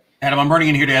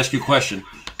in here to ask you a question.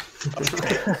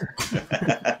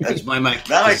 Because my mic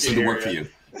doesn't seem to work for you.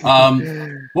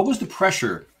 What was the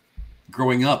pressure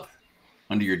growing up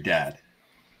under your dad?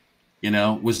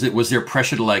 Was there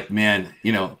pressure to like, man,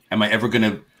 am I ever going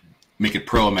to make it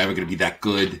pro? Am I ever going to be that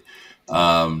good?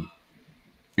 By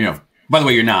the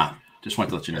way, you're not. Just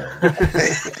wanted to let you know.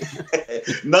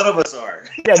 None of us are.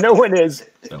 Yeah, no one is.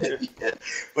 So.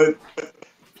 But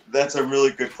that's a really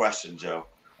good question, Joe.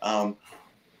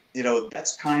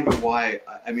 That's kind of why,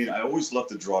 I always loved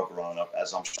to draw growing up,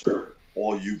 as I'm sure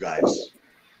all you guys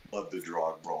loved to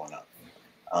draw growing up.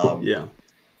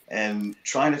 And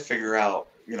trying to figure out,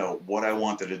 what I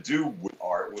wanted to do with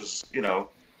art was as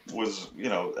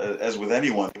with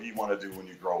anyone, what you want to do when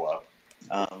you grow up.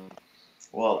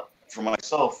 Well, for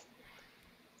myself,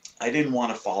 I didn't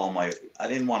want to follow my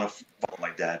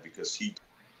dad because he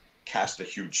cast a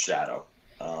huge shadow.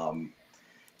 And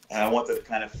I wanted to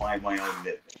kind of find my own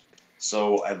niche.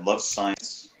 So I love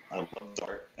science, I love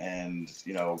art, and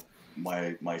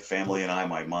my family and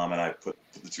my mom and I put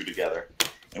the two together,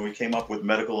 and we came up with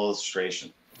medical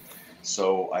illustration.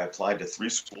 So I applied to 3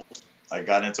 schools. I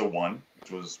got into one, which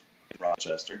was in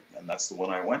Rochester, and that's the one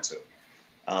I went to.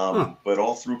 But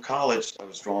all through college, I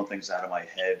was drawing things out of my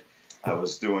head. I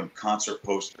was doing concert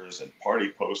posters and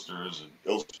party posters and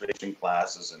illustration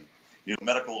classes, and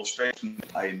medical illustration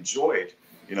I enjoyed,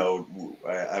 you know,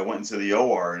 I went into the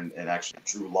OR and actually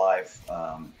drew live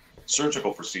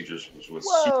surgical procedures, which was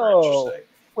super interesting.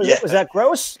 Was that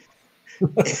gross?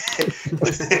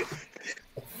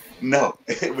 No,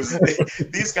 it was.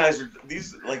 These guys are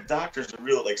like doctors are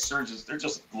real like surgeons. They're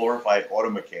just glorified auto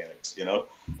mechanics, you know.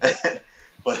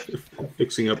 But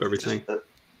fixing up everything.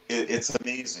 It's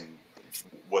amazing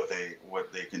what they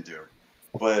can do.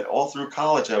 But all through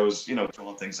college, I was, you know,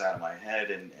 throwing things out of my head,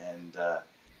 and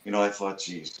you know, I thought,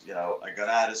 geez, you know, I got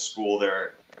out of school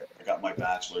there, I got my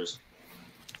bachelor's,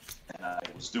 and I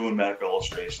was doing medical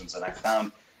illustrations, and I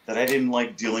found that I didn't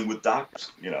like dealing with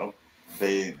doctors. You know,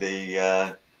 they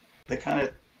kind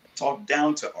of talk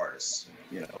down to artists.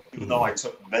 You know, even though I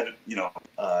took med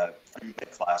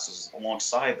classes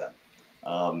alongside them,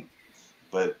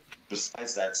 but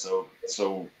besides that, so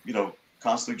you know,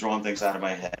 constantly drawing things out of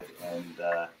my head, and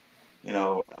you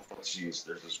know, I thought, geez,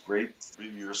 there's this great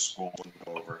 3-year school to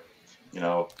go over. You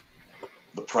know,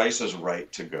 the price is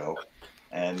right to go,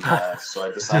 and so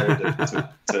I decided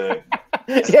to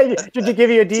yeah, did you give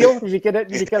you a deal? Did you get it?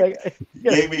 Did you get it?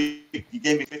 He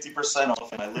gave me 50%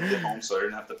 off, and I lived at home, so I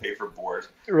didn't have to pay for board.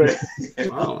 Right.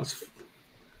 Wow, that's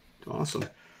awesome.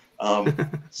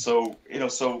 So you know,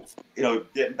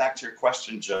 getting back to your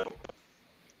question, Joe,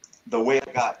 the way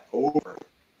I got over,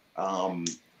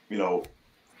 you know,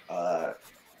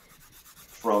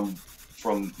 from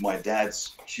my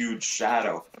dad's huge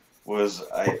shadow was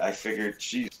I figured,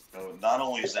 geez, you know, not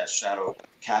only is that shadow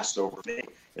cast over me,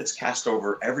 it's cast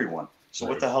over everyone. So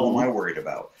what the hell am I worried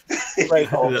about? Right.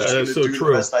 You know, I'm just that's gonna so do true.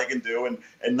 the best I can do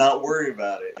and not worry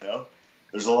about it. You know,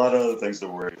 there's a lot of other things to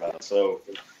worry about. So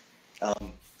I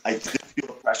did feel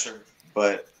the pressure,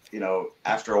 but you know,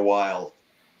 after a while,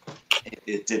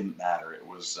 it didn't matter. It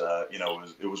was you know,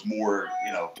 it was more,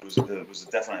 you know, it was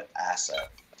a definite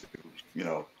asset to, you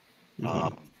know,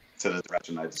 to the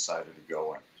direction I decided to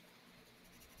go in.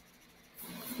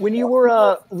 When you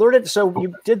were learning, so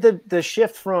you did the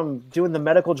shift from doing the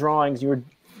medical drawings.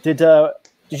 Did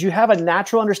you have a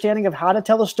natural understanding of how to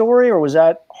tell a story, or was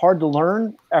that hard to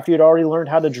learn after you'd already learned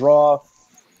how to draw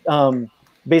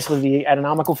basically the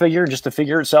anatomical figure, just the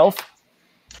figure itself?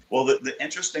 Well, the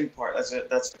interesting part,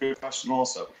 that's a good question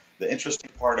also. The interesting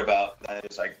part about that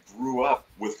is I grew up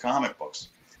with comic books.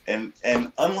 And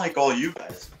unlike all you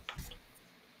guys,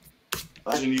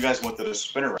 imagine you guys went to the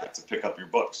spinner rack to pick up your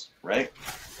books, right?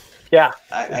 Yeah.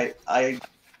 I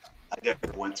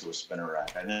never went to a spinner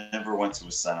rack. I never went to a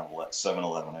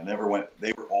 7-Eleven. I never went.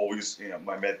 They were always, you know,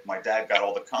 my dad got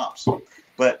all the comps.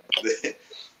 But the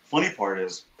funny part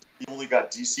is he only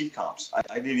got DC comps. I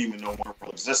didn't even know Marvel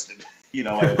existed. You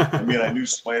know, I mean, I knew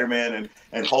Spider-Man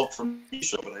and Hulk from the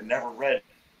show, but I never read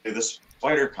the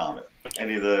Spider comic,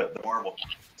 any of the Marvel.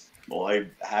 Well, I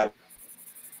have,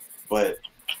 but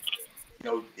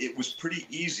you know, it was pretty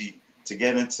easy to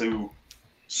get into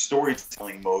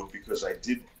storytelling mode because I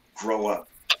did grow up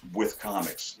with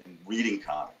comics and reading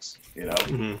comics, you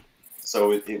know,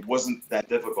 so it wasn't that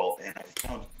difficult. And I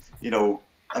found, you know,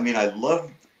 I mean, I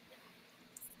love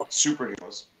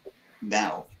superheroes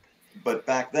now, but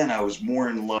back then I was more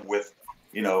in love with,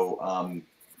 you know, I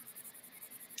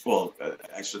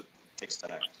should take that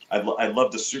back. I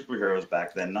loved the superheroes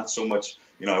back then, not so much,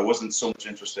 you know, I wasn't so much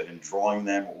interested in drawing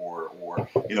them or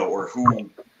you know, or who,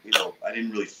 you know, I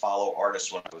didn't really follow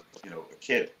artists when I was, you know, a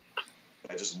kid.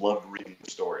 I just loved reading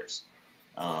the stories.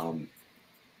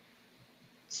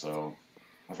 So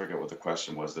I forget what the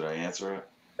question was. Did I answer it?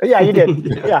 Yeah, you did.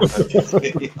 Yeah.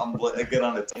 I get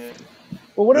on a tangent.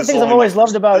 Well, one of the things I've always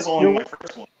loved about my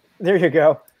first one. There you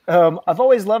go. I've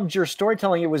always loved your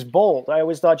storytelling. It was bold. I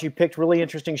always thought you picked really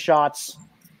interesting shots,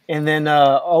 and then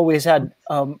always had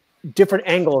different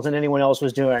angles than anyone else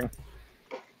was doing.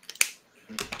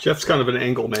 Jeff's kind of an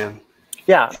angle man.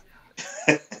 Yeah.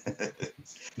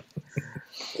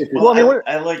 Well, I mean,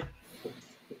 I was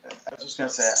just gonna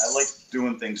say, I like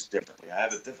doing things differently. I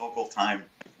have a difficult time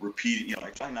repeating. You know, I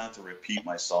try not to repeat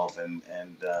myself, and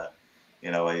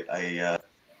you know,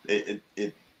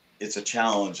 it's a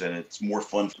challenge, and it's more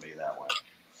fun for me that way.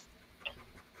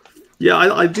 Yeah,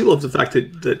 I do love the fact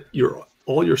that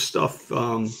all your stuff,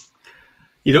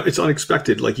 you know, it's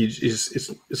unexpected. Like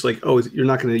it's like, oh, you're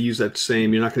not going to use that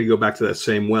same. You're not going to go back to that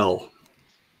same well.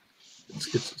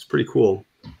 It's pretty cool.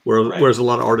 Whereas a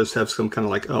lot of artists have some kind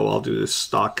of like, oh, I'll do this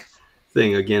stock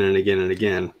thing again and again and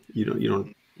again. You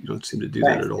don't seem to do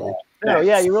that at all. No,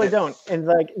 yeah, you really don't. And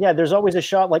like, yeah, there's always a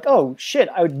shot like, oh shit,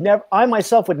 I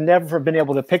myself would never have been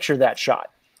able to picture that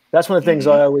shot. That's one of the things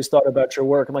I always thought about your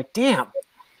work. I'm like, damn.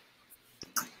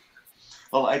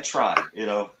 Well, I try, you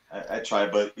know, I try,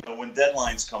 but you know, when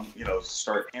deadlines come, you know,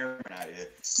 start airing at you,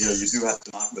 you know, you do have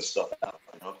to knock this stuff out,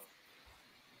 you know.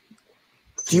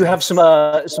 Do you have some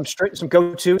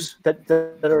go-tos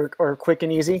that are quick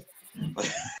and easy?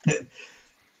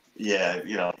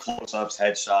 Yeah, close-ups,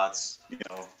 headshots.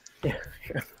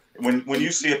 When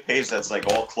you see a page that's like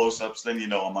all close-ups, then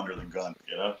I'm under the gun.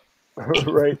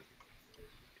 Right.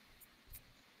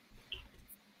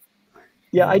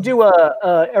 Yeah, I do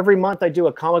every month I do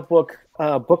a comic book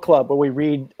book club where we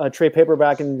read a trade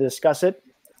paperback and discuss it.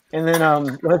 And then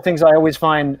one of the things I always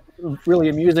find really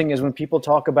amusing is when people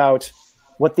talk about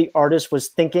what the artist was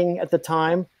thinking at the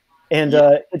time, and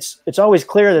it's always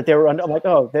clear that they were. I'm like,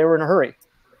 oh, they were in a hurry.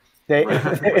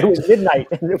 It was midnight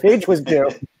and the page was due.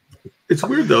 It's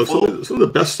weird though. Some of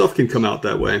the best stuff can come out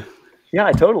that way.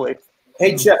 Yeah, totally.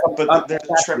 Hey Jeff, but there's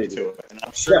a trick to it, and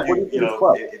I'm sure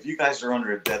if you guys are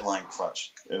under a deadline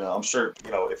crunch, I'm sure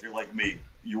if you're like me,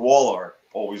 you all are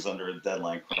always under a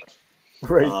deadline crunch.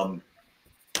 Right.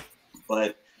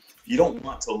 But you don't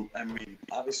want to. I mean,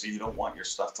 obviously, you don't want your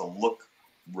stuff to look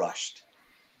rushed.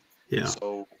 Yeah.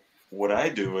 So what I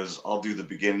do is I'll do the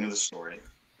beginning of the story,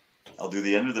 I'll do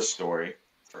the end of the story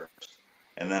first,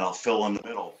 and then I'll fill in the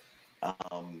middle.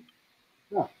 And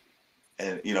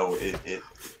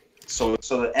so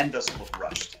the end doesn't look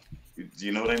rushed. Do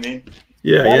you know what I mean?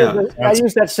 Yeah, I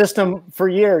used that system for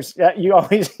years. You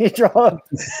always draw.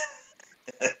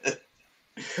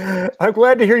 I'm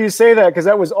glad to hear you say that because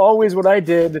that was always what I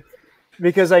did,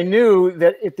 because I knew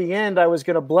that at the end I was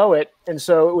going to blow it, and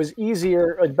so it was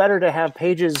easier or better to have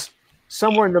pages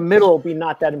somewhere in the middle be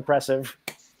not that impressive.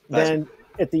 Then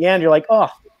at the end you're like, oh,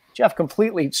 Jeff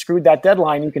completely screwed that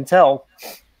deadline. You can tell.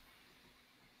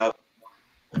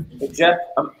 Hey, Jeff,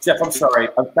 I'm sorry.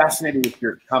 I'm fascinated with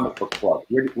your comic book club.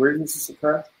 Where does this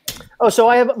occur? Oh, so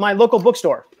I have my local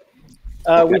bookstore.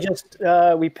 Okay.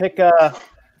 We pick a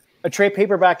trade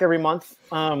paperback every month,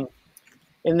 and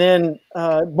then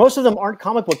most of them aren't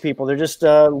comic book people. They're just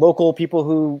local people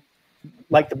who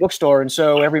like the bookstore, and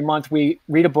so every month we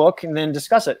read a book and then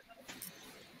discuss it.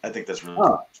 I think that's really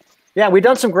cool. Yeah, we've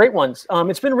done some great ones.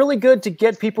 It's been really good to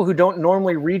get people who don't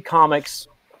normally read comics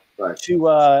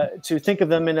to think of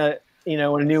them in a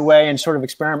new way and sort of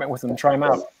experiment with them and try them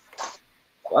out.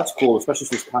 Well, that's cool, especially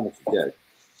since comics are dead.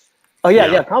 Oh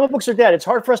yeah. Comic books are dead. It's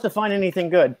hard for us to find anything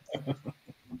good.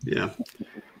 Yeah.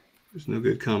 There's no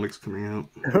good comics coming out.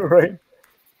 Right.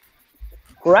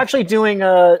 We're actually doing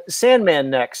Sandman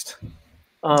next.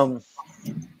 So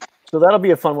that'll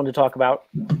be a fun one to talk about.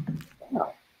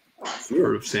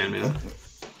 Heard of Sandman.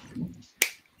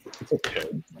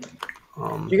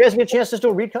 Do you guys get a chance to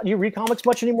still read? Do you read comics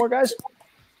much anymore, guys?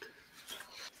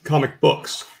 Comic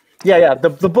books. Yeah.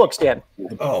 The books, Dan.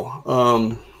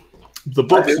 Oh, the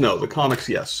books, no. The comics,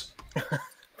 yes.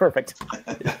 Perfect.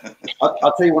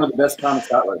 I'll tell you one of the best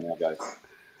comics out right now, guys.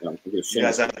 You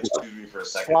guys have to excuse me for a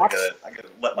second. I gotta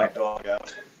let my dog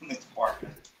out. It's barking.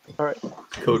 All right.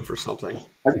 Code for something.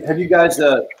 Have you guys?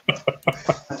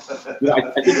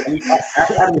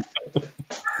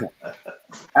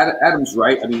 Adam's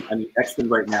right. I mean, X-Men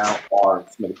right now are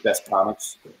some of the best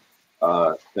comics.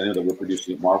 I know that we're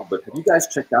producing at Marvel, but have you guys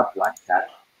checked out Black Cat?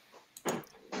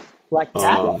 Black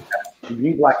Cat. The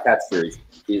new Black Cat series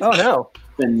is phenomenal.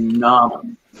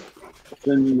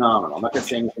 Phenomenal. I'm not going to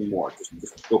say anything more.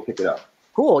 Just go pick it up.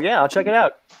 Cool. Yeah, I'll check it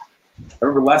out. I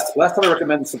remember last time I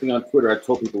recommended something on Twitter, I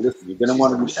told people, listen, you're going to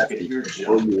want to read that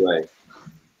blow you away.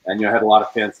 And I had a lot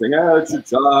of fans saying, "Oh, it's your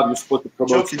job. You're supposed to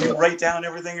promote." Joe, can you write down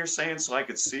everything you're saying so I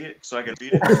could see it, so I could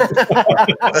read it?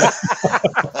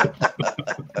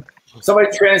 Somebody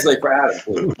translate for Adam,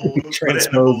 please.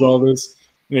 Transpose all this.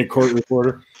 Need a court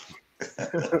reporter.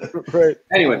 Right.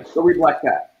 Anyway, go read Black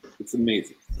Cat. It's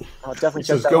amazing. I'll definitely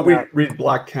check that out. Read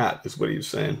Black Cat is what he's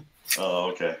saying. Oh,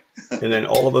 okay. And then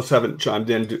all of us haven't chimed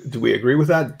in. Do we agree with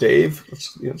that, Dave?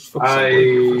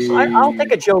 I'll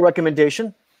take a Joe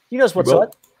recommendation. He knows what's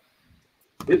up.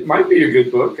 It might be a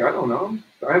good book. I don't know.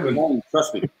 I haven't.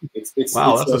 Trust me. It's that's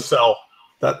a sell.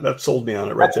 That sold me on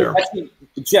it right there. Actually,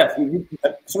 Jeff, some of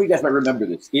you guys might remember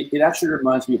this. It actually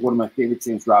reminds me of one of my favorite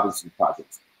James Robinson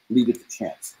projects, Leave It to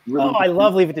Chance. Really I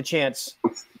love Leave It to Chance.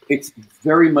 It's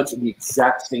very much in the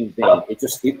exact same vein. It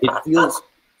feels,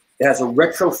 it has a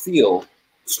retro feel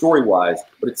story-wise,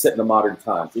 but it's set in the modern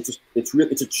times. It's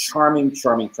a charming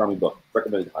book.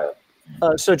 Recommended highly.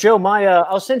 So Joe,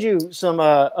 I'll send you some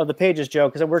of the pages, Joe,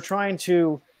 because we're trying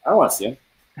to. I don't want to see them.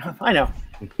 I know.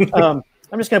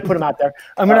 I'm just going to put them out there.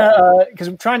 I'm gonna because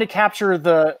I'm trying to capture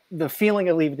the feeling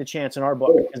of Leave It to Chance in our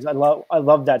book because I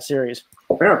love that series.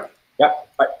 Yeah.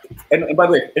 And by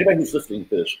the way, anybody who's listening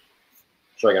to this,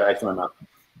 sorry, I got ice in my mouth.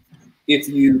 If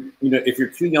you're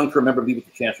too young to remember Leave It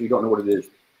to Chance or you don't know what it is,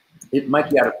 it might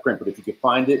be out of print, but if you can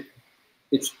find it,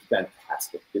 it's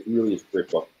fantastic. It really is a great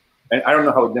book. And I don't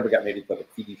know how it never got made into like a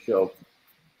TV show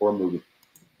or a movie.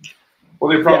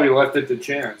 Well, they probably left it to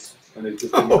chance, and it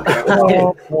just didn't work out.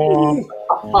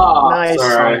 Nice.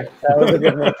 Sorry. That was a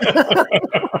good one.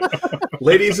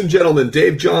 Ladies and gentlemen,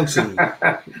 Dave Johnson.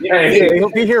 Hey, He'll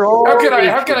be here all how can week.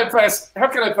 I pass it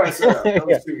up? That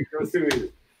was too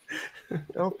easy.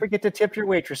 Don't forget to tip your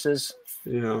waitresses.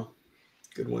 Yeah,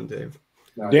 good one, Dave.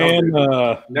 No, Dan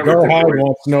never Garhide took away.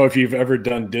 wants to know if you've ever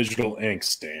done digital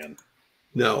inks, Dan.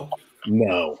 No,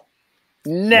 No.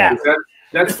 No.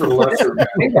 That's for lesser men.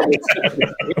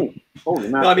 Holy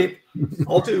no, I mean,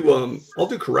 I'll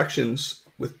do corrections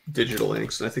with digital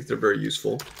inks, and I think they're very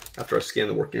useful after I scan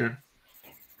the work in.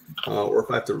 Or if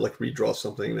I have to like redraw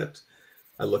something that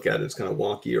I look at it's kind of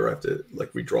wonky, or I have to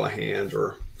like redraw a hand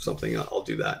or something, I'll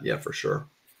do that. Yeah, for sure.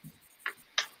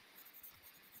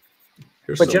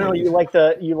 But generally, you like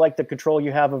the control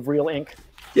you have of real ink.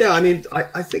 Yeah, I mean,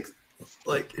 I think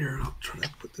like here, I'll try to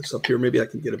put this up here. Maybe I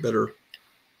can get a better.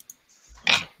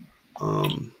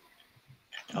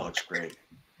 That looks great.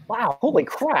 Wow! Holy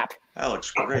crap! That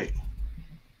looks great.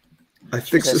 I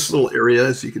fixed this little area,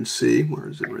 as you can see. Where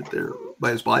is it? Right there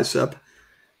by his bicep.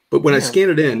 But when I scan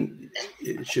it in,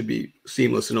 it should be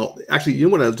seamless. And actually, you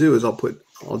know what I'll do is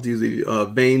I'll do the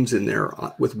veins in there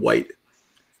with white,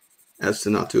 as to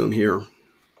not do them here.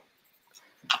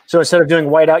 So instead of doing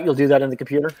whiteout, you'll do that in the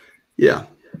computer. Yeah.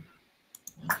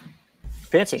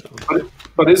 Fancy.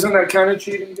 But isn't that kind of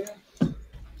cheating, Dan?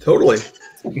 Totally.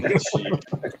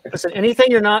 Listen,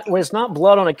 anything when it's not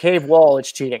blood on a cave wall,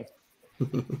 it's cheating.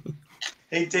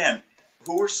 Hey, Dan,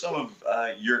 who are some of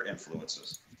your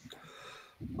influences?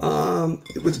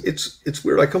 It's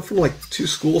weird. I come from like two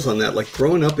schools on that. Like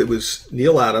growing up, it was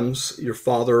Neil Adams, your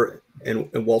father, and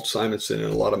Walt Simonson,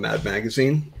 and a lot of Mad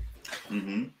Magazine.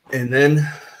 Mm-hmm. And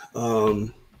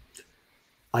then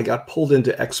I got pulled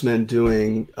into X-Men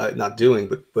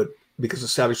but because of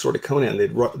Savage Sword of Conan,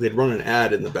 they'd run an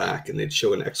ad in the back and they'd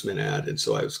show an X-Men ad, and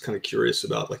so I was kind of curious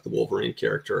about like the Wolverine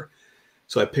character.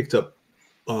 So I picked up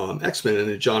X-Men, and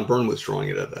then John Byrne was drawing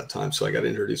it at that time, so I got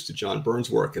introduced to John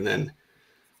Byrne's work, and then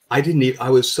I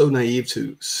was so naive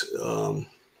to the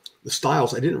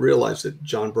styles. I didn't realize that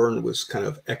John Byrne was kind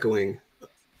of echoing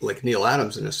like Neil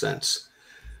Adams in a sense.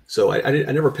 So I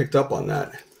never picked up on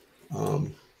that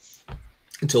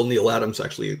until Neil Adams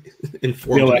actually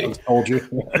informed me. Adams told you.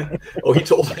 Oh, he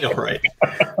told me. All right.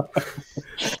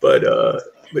 But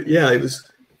yeah, it was.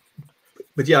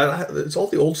 But yeah, it's all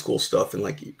the old school stuff and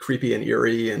like creepy and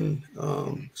eerie and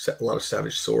a lot of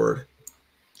Savage Sword.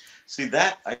 See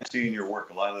that I see in your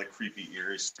work, a lot of the creepy,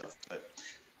 eerie stuff. But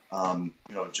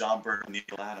John Byrne, Neil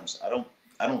Adams,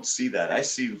 I don't see that. I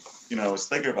see, I was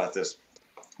thinking about this,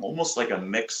 almost like a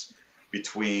mix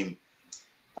between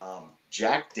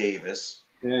Jack Davis.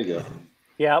 There you go.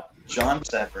 Yep. John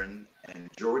Severin and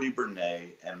Jordy Bernay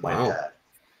and my Wow. dad.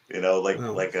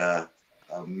 Like a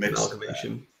mix.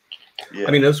 Amalgamation. Yeah.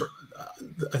 I mean, those are,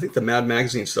 I think the Mad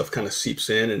Magazine stuff kind of seeps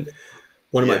in. And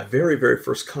one of my very, very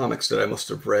first comics that I must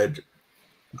have read,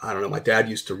 I don't know, my dad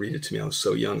used to read it to me. I was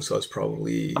so young, so I was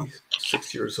probably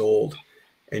 6 years old.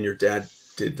 And your dad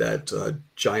did that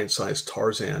giant-sized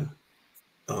Tarzan.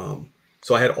 So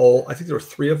I had I think there were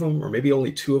 3 of them, or maybe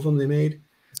only 2 of them they made.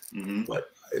 Mm-hmm. But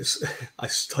I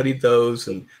studied those,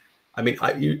 and I mean,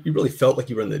 you really felt like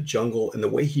you were in the jungle. And the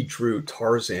way he drew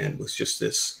Tarzan was just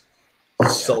this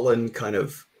sullen kind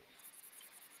of,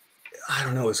 I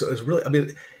don't know. It was really, I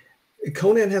mean,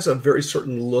 Conan has a very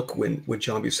certain look when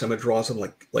John Buscema draws him.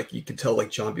 Like you can tell,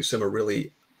 like John Buscema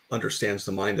really understands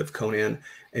the mind of Conan.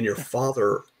 And your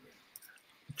father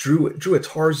drew a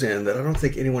Tarzan that I don't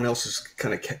think anyone else has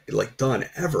kind of like done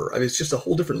ever. I mean, it's just a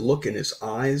whole different look in his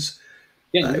eyes.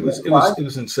 Yeah, It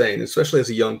was insane, especially as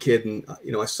a young kid, and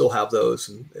I still have those,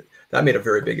 and that made a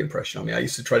very big impression on me. I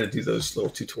used to try to do those little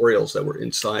tutorials that were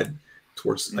inside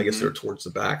towards, I guess they're towards the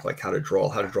back, like how to draw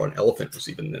an elephant was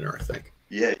even in there, I think.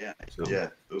 Yeah, So, yeah,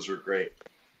 those were great.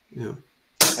 Yeah.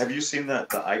 Have you seen the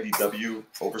IDW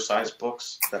oversized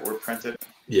books that were printed?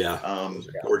 Yeah.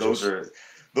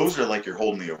 Those are like you're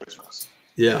holding the originals.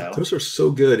 Yeah, those are so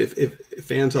good. If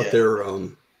fans out there,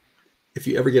 if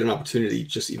you ever get an opportunity,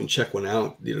 just even check one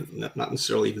out. Not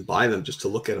necessarily even buy them, just to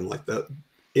look at them like that.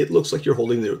 It looks like you're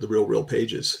holding the real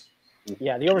pages.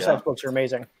 Yeah, the oversized books are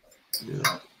amazing.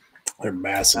 Yeah, they're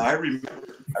massive. Now, I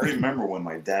remember when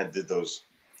my dad did those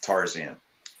Tarzan.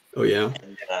 Oh yeah.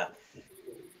 And,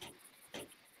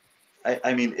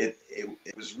 I mean, it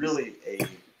was really a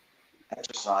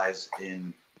exercise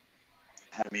in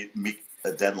how to meet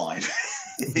a deadline,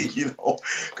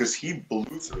 because he blew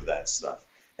through that stuff.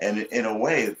 And in a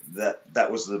way,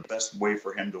 that was the best way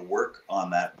for him to work on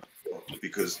that book,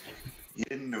 because He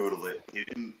didn't noodle it. He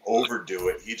didn't overdo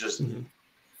it. He just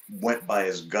went by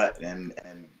his gut and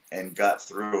got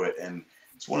through it. And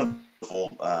it's one of the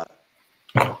whole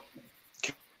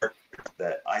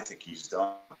that I think he's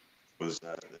done was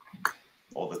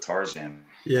all the Tarzan.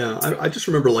 Yeah, I just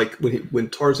remember like when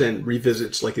Tarzan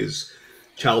revisits like his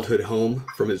childhood home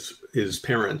from his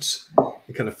parents,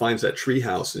 he kind of finds that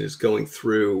treehouse and is going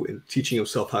through and teaching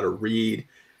himself how to read.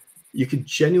 You could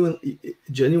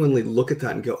genuinely look at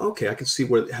that and go, okay, I can see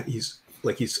where he's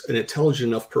an intelligent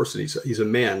enough person. He's a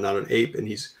man, not an ape, and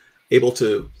he's able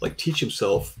to like teach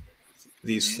himself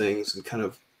these things and kind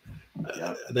of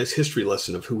a nice history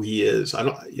lesson of who he is.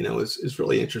 It's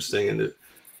really interesting. And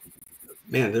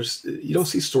man, you don't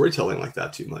see storytelling like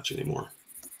that too much anymore.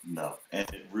 No, and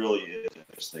it really is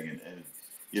interesting. And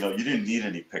you didn't need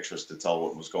any pictures to tell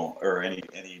what was going, or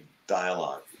any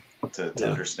dialogue to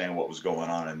understand what was going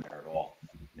on in there at all.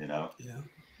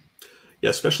 Yeah,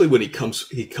 especially when he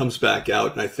comes back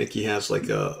out, and I think he has like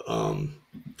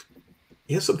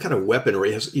he has some kind of weapon, or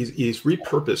he's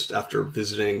repurposed after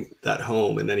visiting that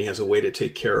home, and then he has a way to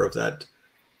take care of that,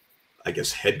 I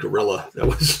guess, head gorilla that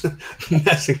was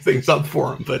messing things up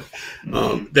for him. But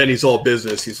then he's all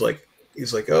business. He's like,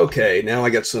 okay, now I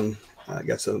got some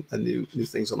new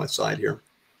things on my side here.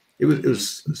 It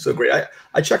was so great.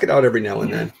 I check it out every now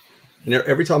and then, and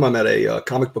every time I'm at a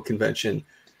comic book convention,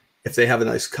 if they have a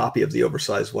nice copy of the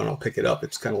oversized one, I'll pick it up.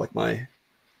 It's kind of like my,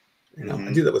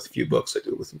 I do that with a few books. I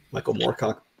do it with Michael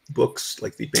Moorcock books,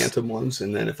 like the Bantam ones,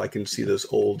 and then if I can see those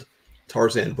old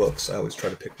Tarzan books, I always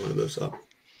try to pick one of those up.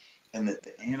 And the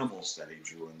animals that he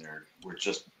drew in there were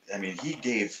just, he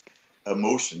gave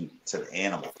emotion to the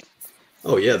animals.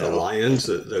 Oh, yeah, the lions,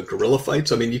 the gorilla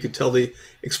fights. You could tell the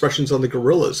expressions on the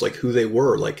gorillas, like who they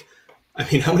were. Like,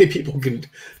 how many people can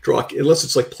draw, unless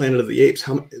it's like Planet of the Apes?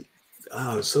 It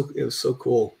was so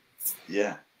cool.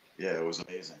 Yeah, it was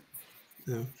amazing.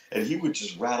 Yeah. And he would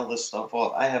just rattle this stuff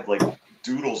off. I have like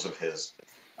doodles of his,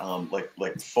 like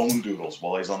phone doodles.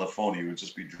 While he's on the phone, he would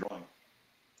just be drawing.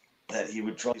 That he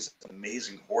would draw these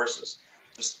amazing horses,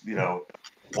 just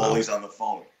while he's on the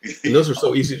phone. And those are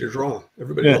so easy to draw.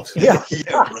 Everybody else. Yeah,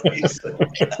 right.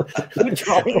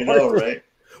 I know, right?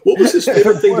 What was his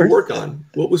favorite thing to work on?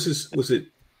 What was his? What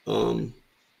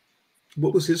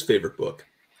was his favorite book?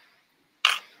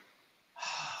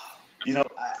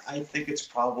 I think it's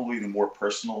probably the more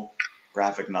personal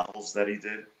graphic novels that he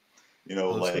did.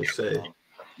 Like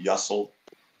Yussel,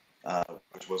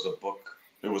 which was a book.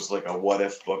 It was like a what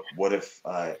if book. What if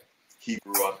he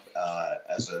grew up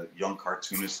as a young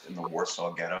cartoonist in the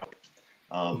Warsaw Ghetto?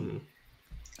 Another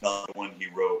one he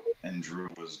wrote and drew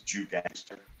was Jew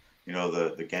Gangster.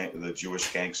 The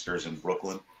Jewish gangsters in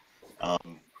Brooklyn.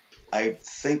 I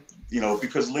think,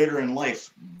 because later in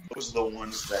life, those are the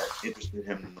ones that interested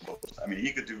him the most.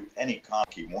 He could do any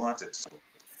comic he wanted to,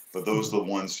 but those are the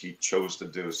ones he chose to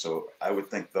do. So I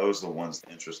would think those are the ones that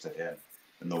interested him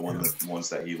and the ones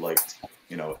that he liked,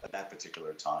 at that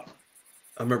particular time.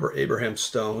 I remember Abraham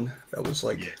Stone. That was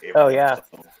like, Stone.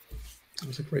 It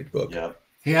was a great book. Yeah.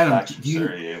 Hey, Adam,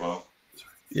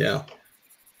 Yeah.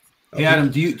 Hey, Adam,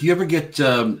 do you ever get,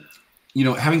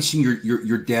 having seen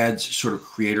your dad's sort of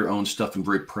creator-owned stuff and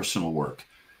very personal work,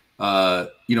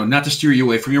 not to steer you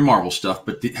away from your Marvel stuff,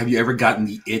 but have you ever gotten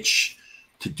the itch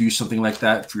to do something like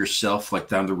that for yourself, like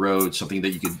down the road, something that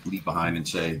you could leave behind and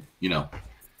say,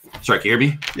 sorry, can you hear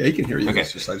me? Yeah, he can hear you. Okay.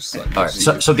 All right.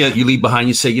 Something that you leave behind,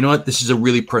 you say, you know what, this is a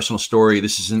really personal story.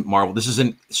 This isn't Marvel. This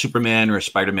isn't Superman or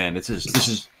Spider-Man. This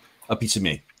is a piece of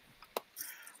me.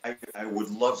 I would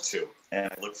love to,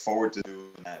 and I look forward to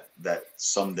doing that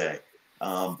someday.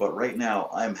 But right now,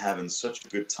 I'm having such a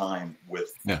good time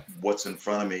with what's in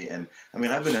front of me, and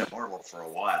I've been at Marvel for a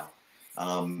while,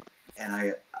 and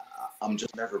I'm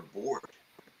just never bored.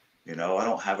 I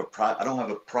don't have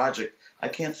a project. I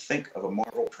can't think of a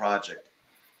Marvel project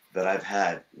that I've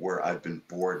had where I've been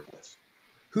bored with.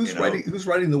 Who's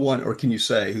writing the one, or can you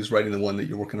say who's writing the one that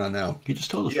you're working on now? He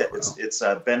just told us. Yeah, it's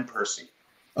Ben Percy.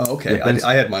 Oh, okay. Yeah,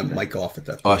 I had my mic off at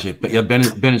that point. Oh, but yeah, Ben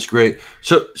is great.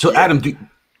 So Adam,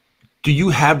 do you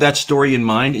have that story in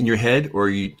mind in your head, or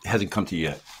hasn't come to you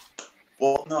yet?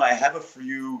 Well, no, I have a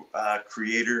few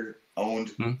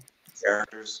creator-owned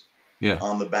characters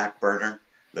on the back burner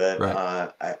that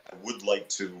I would like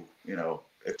to,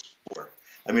 explore.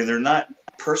 They're not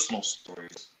personal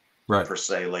stories per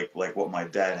se, like what my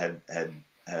dad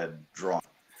had drawn,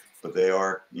 but they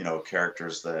are,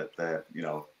 characters that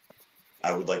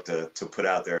I would like to put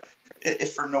out there,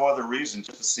 if for no other reason,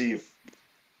 just to see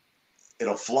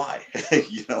it'll fly,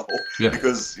 Yeah.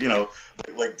 because,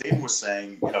 like Dave was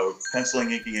saying,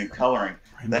 penciling, inking, and coloring,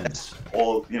 that's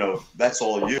all, that's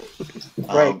all you.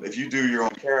 Right. If you do your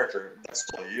own character, that's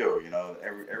all you,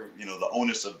 the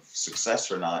onus of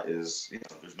success or not is,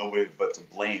 there's nobody but to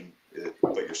blame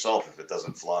but yourself if it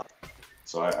doesn't fly.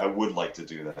 So I would like to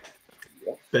do that.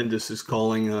 Bendis is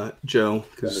calling Joe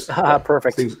because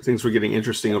perfect. Things were getting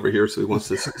interesting over here, so he wants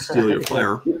to steal your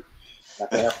fire.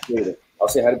 I'll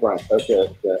say hi to Brian.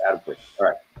 To Adam. All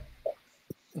right.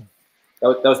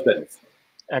 That was Bendis.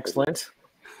 Excellent.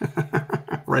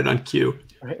 Right on cue.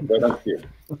 Right on cue.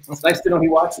 It's nice to know he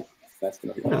watches. So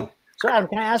Adam,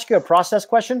 can I ask you a process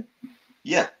question?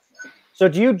 Yeah. So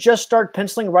do you just start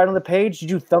penciling right on the page? Do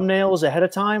you do thumbnails ahead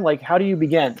of time? Like, how do you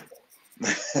begin?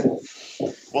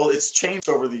 Well, it's changed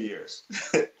over the years.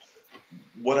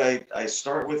 What I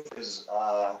start with is,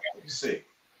 let me see.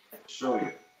 I'll show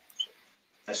you.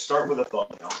 I start with a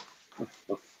thumbnail.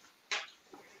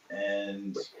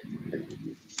 And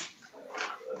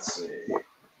let's see.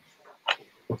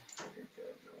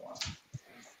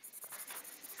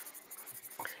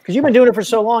 Because you've been doing it for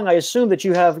so long, I assume that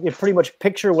you pretty much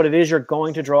picture what it is you're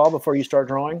going to draw before you start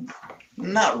drawing.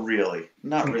 Not really.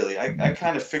 I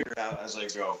kind of figure it out as I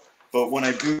go. But when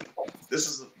I do, this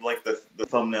is like the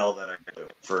thumbnail that I do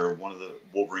for one of the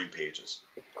Wolverine pages.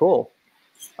 Cool.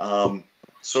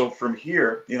 So from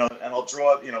here, and I'll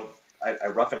draw, I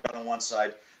rough it out on one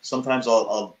side. Sometimes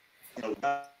I'll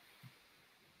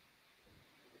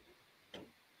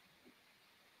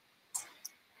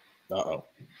Uh-oh.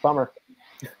 Bummer.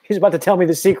 He's about to tell me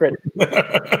the secret.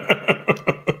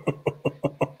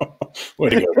 Way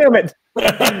to go. Damn it.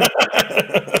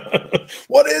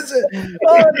 What is it?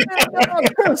 Oh,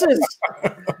 curses.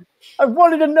 I've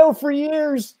wanted to know for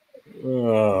years.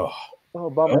 Oh,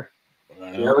 Bummer.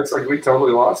 Yeah, it looks like we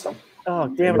totally lost him. Oh,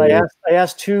 damn it. I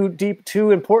asked too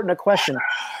important a question.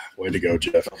 Way to go,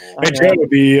 Jeff. Hey, Joe,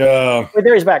 Wait,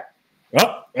 there he's back. Oh,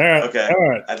 all right. Okay. All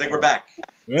right. I think we're back.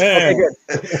 Yeah. Okay, good.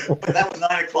 But that was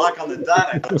 9 o'clock on the dot.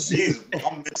 I thought, geez,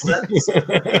 I'm mid-sentence.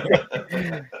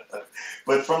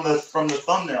 But from the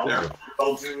thumbnail, what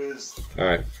I'll do is, All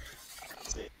right.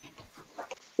 let's see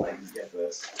if I can get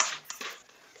this.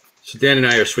 So Dan and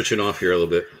I are switching off here a little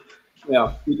bit.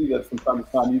 Yeah, we do that from time to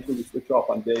time. Usually we switch off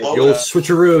on Dave. Blow The it old up.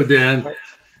 switcheroo, Dan.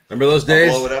 Remember those I'll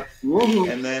days? blow it up,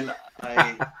 and then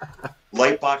I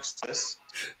lightbox this.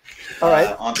 All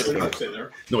right. Onto the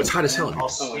container. No, it's hot as hell. I'll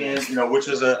scan, which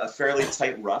is a fairly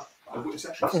tight rough.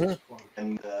 Mhm.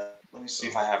 And let me see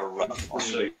if I have a rough. I'll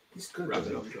show you.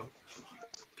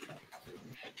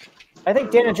 I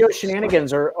think Dan and Joe's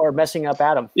shenanigans are messing up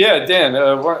Adam. Yeah, Dan,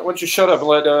 why don't you shut up and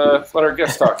let our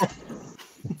guest talk?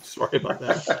 Sorry about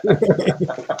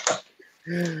that.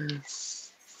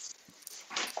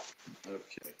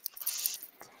 Okay.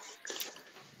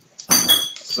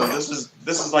 So this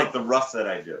is like the rough that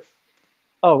I do.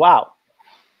 Oh, wow.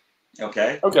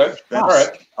 Okay. Okay. Then All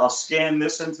right. I'll scan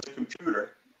this into the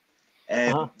computer,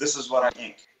 and this is what I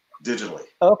ink digitally.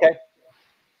 Okay.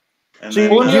 And So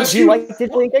then, do you like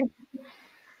digital inking?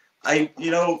 I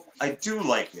do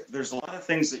like it. There's a lot of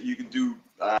things that you can do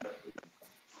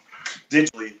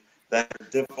digitally that are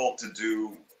difficult to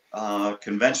do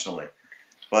conventionally.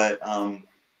 But the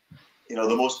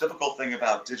most difficult thing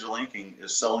about digital inking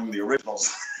is selling the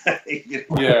originals.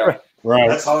 Yeah. Right.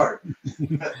 That's hard.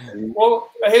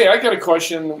 Well, hey, I got a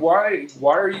question. Why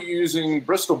are you using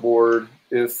Bristol board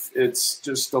if it's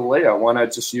just a layout? Why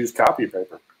not just use copy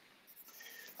paper?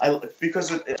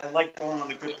 Because I like drawing on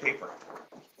the good paper.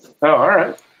 Oh, all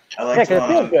right. I like Yeah, 'cause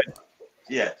it feels good.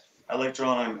 Yeah, I like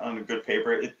drawing on a good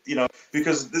paper.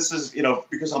 Because this is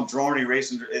because I'm drawing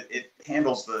erasing. It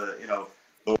handles the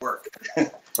the work.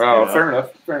 Oh, fair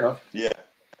enough. Fair enough. Yeah.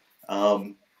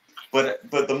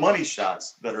 But the money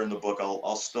shots that are in the book,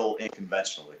 I'll still ink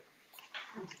conventionally,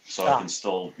 so I can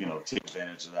still take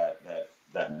advantage of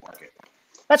that market.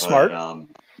 That's smart.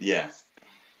 Yeah.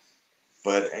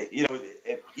 But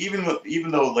even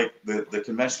though like the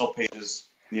conventional pages,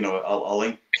 I'll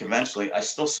ink conventionally, I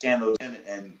still scan those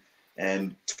in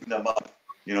and tune them up,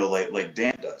 like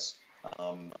Dan does.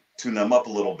 Tune them up a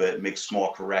little bit, make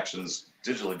small corrections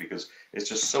digitally because it's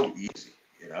just so easy,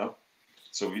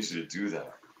 so easy to do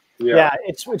that. Yeah,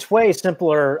 it's way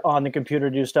simpler on the computer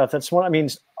to do stuff. That's what I mean.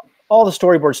 All the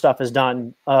storyboard stuff is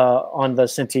done on the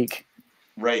Cintiq,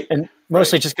 right? And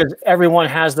mostly just because everyone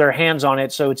has their hands on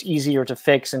it, so it's easier to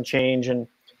fix and change and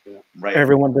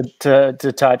everyone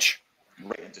to touch.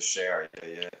 Right, and to share.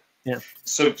 Yeah. Yeah.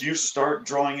 So do you start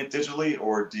drawing it digitally,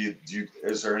 or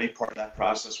is there any part of that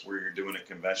process where you're doing it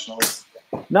conventionally?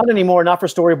 Not anymore. Not for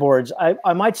storyboards.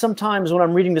 I might sometimes when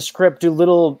I'm reading the script do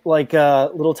little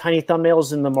little tiny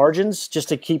thumbnails in the margins just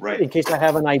to keep in case I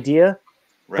have an idea.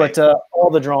 Right. But all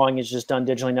the drawing is just done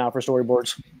digitally now for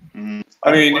storyboards. Mm-hmm.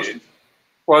 I mean,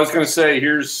 well, I was going to say,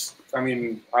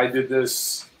 I did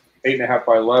this 8.5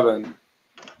 by 11,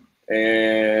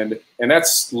 and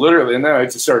that's literally, and then I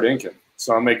just started inking.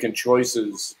 So I'm making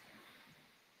choices,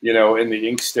 in the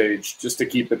ink stage just to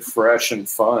keep it fresh and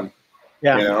fun.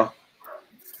 Yeah.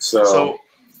 So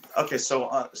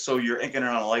you're inking it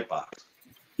on a light box.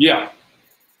 Yeah.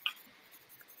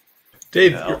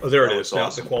 Dave, there it is. Now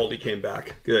the quality came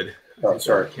back. Good. Oh,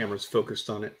 sorry. The camera's focused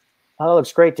on it. Oh, that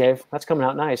looks great, Dave. That's coming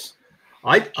out nice.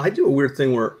 I do a weird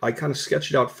thing where I kind of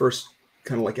sketch it out first,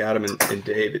 kind of like Adam and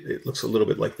Dave. It looks a little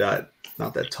bit like that,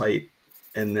 not that tight.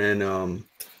 And then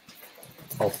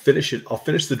I'll finish it. I'll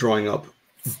finish the drawing up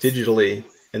digitally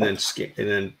and then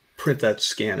print that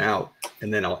scan out.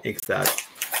 And then I'll ink that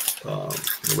in a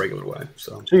regular way.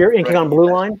 So you're inking on blue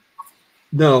line?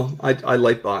 No, I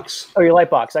light box. Oh, your light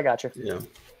box. I got you. Yeah.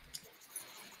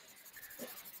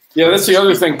 Yeah, that's the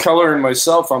other thing. Coloring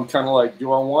myself, I'm kind of like,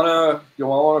 do I want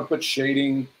to put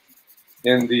shading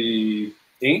in the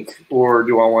ink, or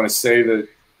do I want to save it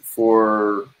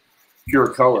for pure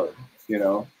color?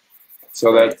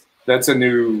 So that's a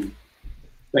new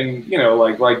thing.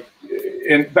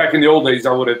 Back in the old days,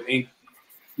 I would have inked.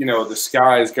 The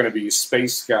sky is going to be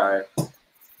space sky,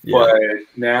 but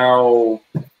now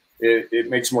it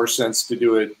makes more sense to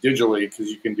do it digitally because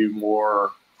you can do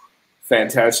more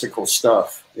fantastical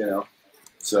stuff,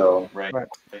 So right.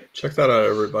 Check that out,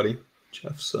 everybody.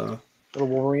 Jeff's little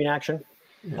Wolverine action.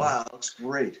 Yeah. Wow, that looks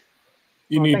great.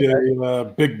 You need a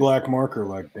big black marker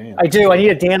like Dan. I do. I need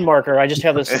a Dan marker. I just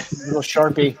have this little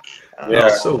Sharpie. Yeah,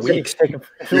 so weak. You're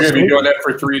gonna be doing that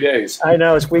for 3 days. I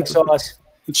know, it's weak sauce.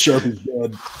 Sharpie's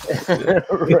dead.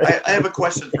 Right. I have a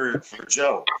question for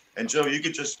Joe. And Joe, you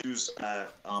could just use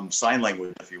sign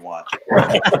language if you want.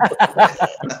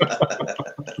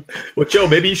 Well, Joe,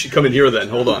 maybe you should come in here then.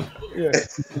 Hold on. Yeah.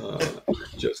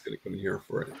 Joe's going to come in here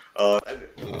for it. I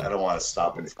don't want to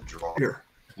stop him from drawing. Here.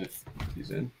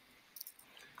 He's in.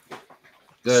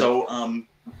 Good. So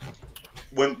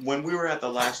when we were at the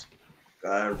last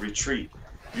retreat,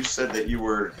 you said that you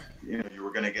were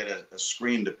going to get a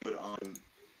screen to put on,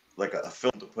 like a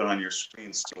film to put on your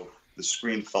screen, so the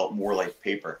screen felt more like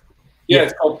paper. Yeah,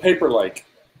 it's called Paper-like.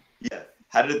 Yeah.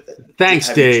 Thanks,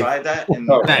 have Dave. You tried that?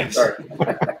 Thanks.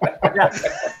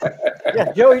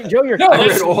 Yeah, Joe, you're. No, I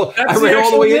read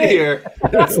all the way in here.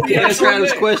 That's the Answer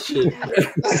Adam's question,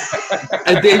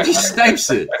 and Dave just snipes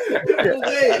it.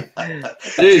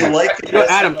 Dude,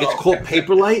 Adam, it's called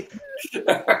Paperlight.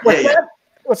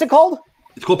 What's it called?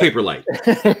 It's called Paperlight.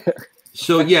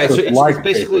 So yeah,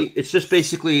 it's just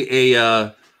basically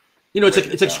a it's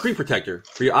like a screen protector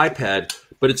for your iPad,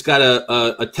 but it's got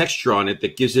a texture on it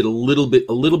that gives it a little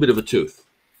bit of a tooth.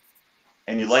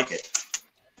 And you like it?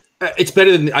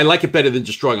 I like it better than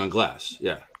just drawing on glass.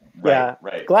 Yeah.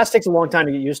 Right. Glass takes a long time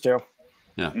to get used to.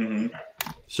 Yeah. Mm-hmm.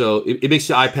 So it makes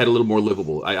the iPad a little more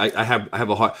livable. I have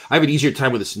an easier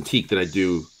time with a Cintiq than I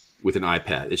do with an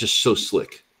iPad. It's just so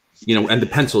slick, and the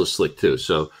pencil is slick too.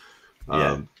 So,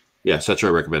 so that's what I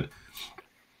recommend.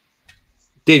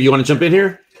 Dave, you want to jump in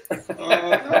here? All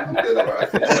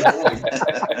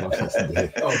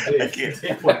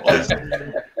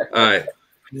right.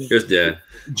 Here's Dad.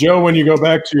 Joe, when you go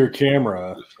back to your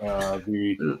camera,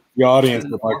 the audience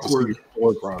would like to see your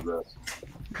forward progress.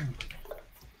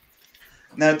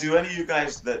 Now, do any of you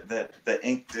guys that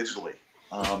ink digitally,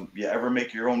 you ever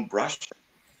make your own brush,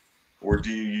 or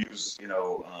do you use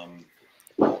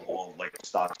all like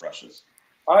stock brushes?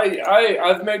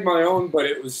 I've made my own, but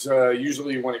it was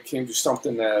usually when it came to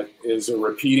something that is a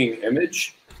repeating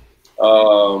image.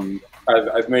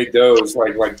 I've made those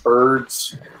like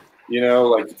birds,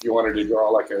 like if you wanted to draw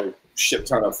like a shit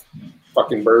ton of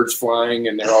fucking birds flying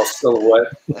and they're all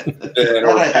silhouette.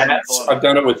 Or bats. I've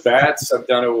done it with bats. I've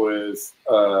done it with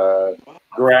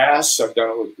grass. I've done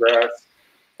it with grass.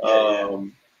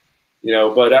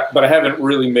 But I haven't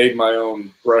really made my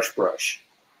own brush.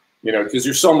 Because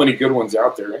there's so many good ones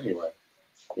out there anyway.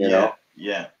 You know?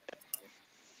 Yeah.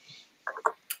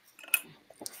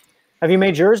 Have you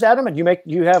made yours, Adam? And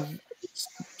you have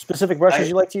specific brushes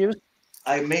you like to use?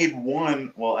 I made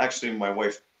one. Well, actually, my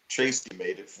wife Tracy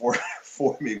made it for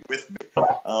me with me.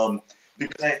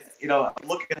 Because I'm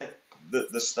looking at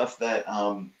the stuff that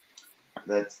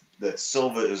that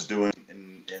Silva is doing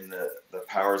in the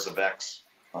Powers of X,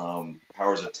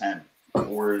 Powers of 10,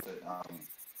 or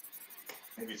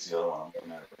maybe it's the other one I'm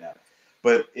looking at right now.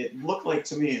 But it looked like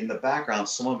to me in the background,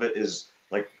 some of it is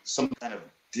like some kind of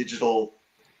digital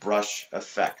brush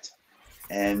effect.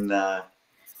 And I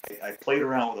played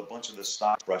around with a bunch of the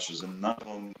stock brushes, and none of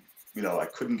them, I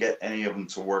couldn't get any of them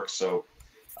to work. So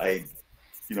I,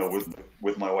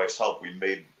 with my wife's help, we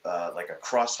made like a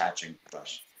cross hatching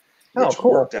brush, which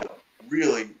worked out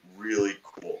really, really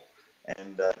cool.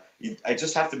 And I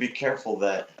just have to be careful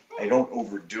that I don't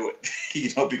overdo it,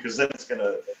 because then it's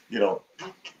gonna,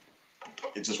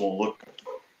 it just won't look good.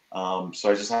 So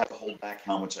I just have to hold back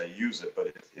how much I use it,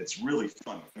 but it's really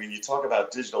fun. I mean, you talk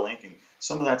about digital inking,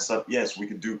 some of that stuff, yes, we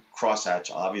could do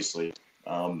crosshatch, obviously,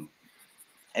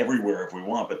 everywhere if we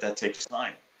want, but that takes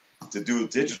time to do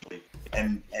it digitally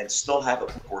and still have it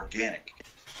look organic.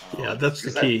 Yeah, that's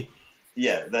the key.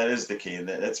 That is the key. And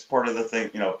that's part of the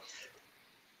thing,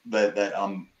 that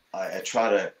I try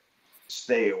to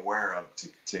stay aware of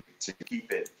to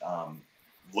keep it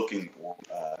looking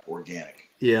organic.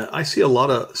 Yeah, I see a lot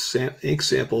of ink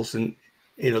samples, and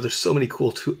there's so many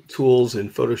cool tools in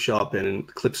Photoshop and in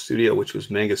Clip Studio, which was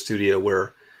Manga Studio,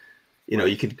 where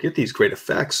you can get these great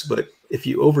effects, but if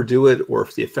you overdo it or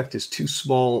if the effect is too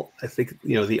small, I think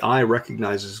the eye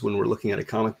recognizes when we're looking at a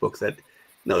comic book that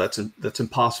no, that's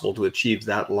impossible to achieve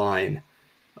that line,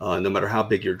 no matter how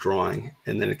big you're drawing,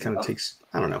 and then it kind of takes,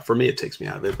 I don't know, for me it takes me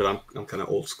out of it, but I'm kind of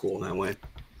old school in that way.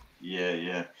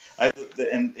 Yeah.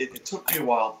 And it took me a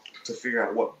while to figure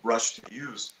out what brush to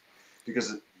use,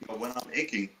 because when I'm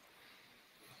inking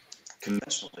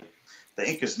conventionally, the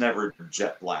ink is never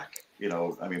jet black.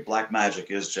 I mean, Black Magic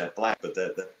is jet black, but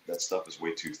that stuff is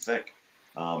way too thick.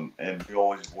 And we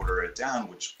always water it down,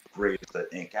 which grades the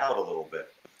ink out a little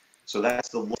bit. So that's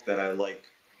the look that I like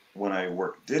when I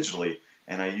work digitally.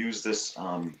 And I use this,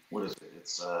 what is it?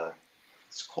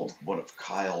 It's called one of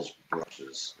Kyle's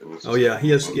brushes. He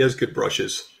has good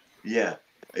brushes. Yeah,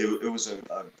 it was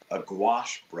a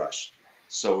gouache brush,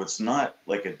 so it's not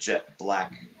like a jet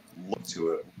black look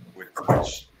to it, which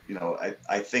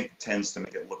I think tends to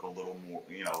make it look a little more,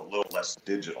 a little less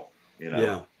digital.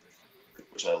 Yeah,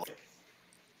 which I like.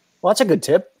 Well, that's a good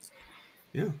tip.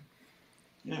 Yeah.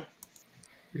 Yeah. What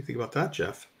do you think about that,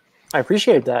 Jeff? I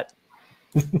appreciate that.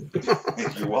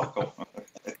 You're welcome.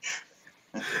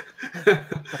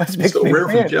 That's so rare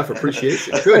from Jeff.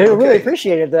 Appreciation. Good. I really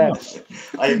appreciated that.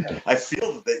 I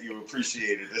feel that you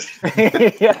appreciated it.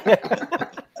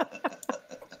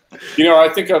 I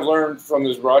think I've learned from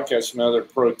this broadcast another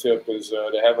pro tip is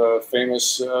to have a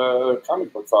famous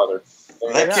comic book father.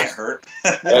 That can't hurt.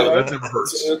 That never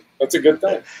hurts. That's a good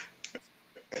thing.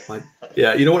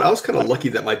 You know what? I was kind of lucky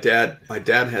that my dad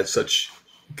had such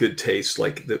good taste.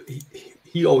 Like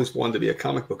he always wanted to be a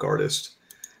comic book artist.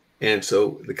 And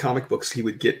so the comic books he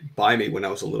would get by me when I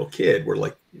was a little kid were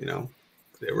like,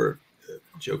 they were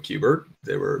Joe Kubert,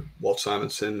 they were Walt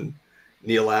Simonson,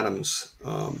 Neil Adams.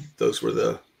 Those were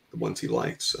the ones he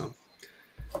liked. So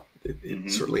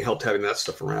it certainly helped having that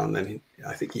stuff around. Then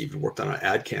I think he even worked on an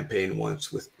ad campaign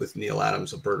once with Neil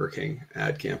Adams, a Burger King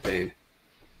ad campaign.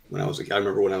 I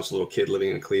remember when I was a little kid living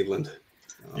in Cleveland.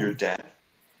 Your dad?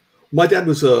 My dad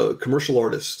was a commercial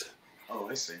artist. Oh,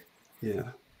 I see. Yeah.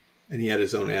 And he had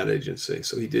his own ad agency,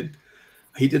 so he did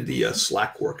the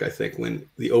Slack work. I think when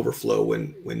the Overflow,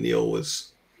 when Neil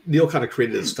kind of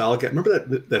created a style guide. Remember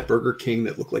that Burger King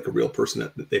that looked like a real person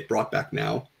that they brought back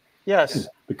now? Yes,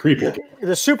 the creepy,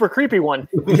 the super creepy one.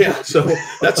 Yeah, so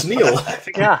that's Neil.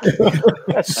 Yeah,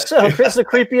 that's the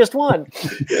creepiest one.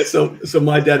 Yeah, so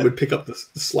my dad would pick up the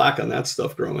slack on that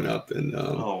stuff growing up and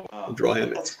draw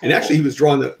him. Cool. And actually, he was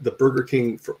drawing the Burger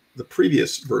King for the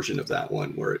previous version of that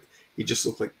one where he just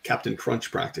looked like Captain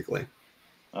Crunch practically.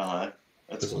 That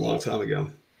was a long time ago.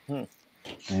 I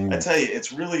tell you,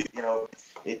 it's really,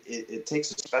 it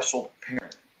takes a special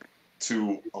parent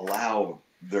to allow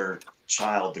their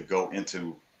child to go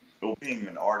into being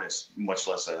an artist, much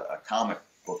less a comic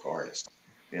book artist,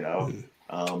 and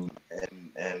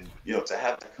to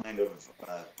have that kind of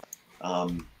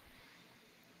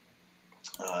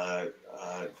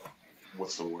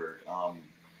what's the word?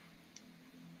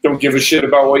 Don't give a shit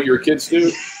about what your kids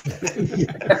do.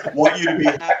 Want you to be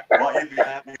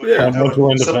happy.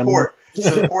 Support.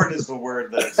 Support is the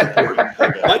word that's important.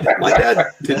 My dad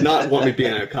did not want me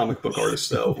being a comic book artist,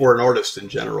 though, or an artist in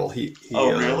general.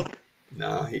 Really?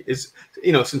 No, he is.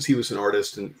 Since he was an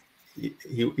artist and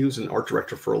he was an art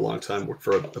director for a long time. Worked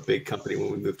for a big company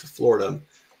when we moved to Florida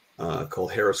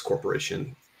called Harris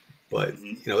Corporation. But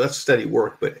that's steady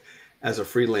work. But as a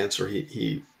freelancer,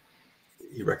 he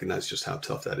recognized just how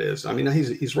tough that is. I mean,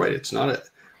 he's right. It's not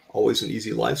always an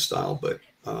easy lifestyle, but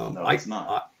no, it's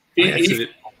not.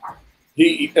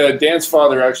 Dan's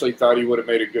father actually thought he would have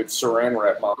made a good saran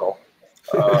wrap model.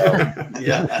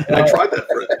 Yeah, and I tried that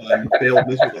for a time, failed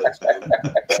miserably.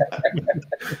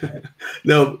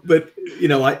 No, but you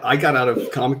know, I got out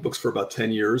of comic books for about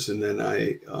 10 years, and then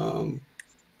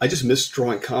I just missed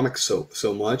drawing comics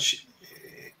so much.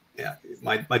 Yeah,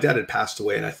 my dad had passed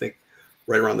away, and I think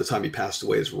right around the time he passed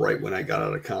away is right when I got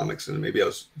out of comics, and maybe I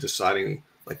was deciding,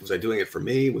 like, was I doing it for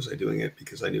me? Was I doing it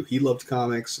because I knew he loved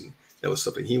comics and that was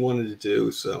something he wanted to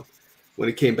do? So when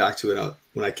it came back to it,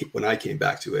 when I came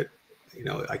back to it, you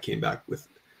know, I came back with,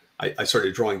 I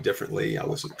started drawing differently. I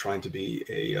wasn't trying to be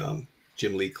a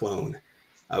Jim Lee clone.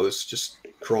 I was just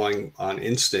drawing on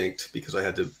instinct because I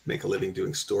had to make a living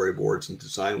doing storyboards and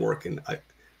design work, and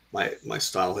my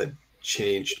style had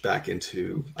changed back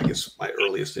into, I guess, my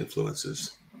earliest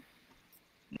influences.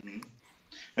 Mm-hmm.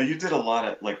 Now you did a lot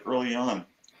of, like, early on.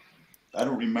 I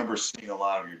don't remember seeing a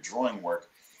lot of your drawing work,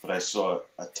 but I saw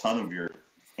a ton of your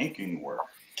inking work.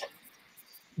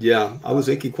 Yeah, I was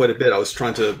inking quite a bit. I was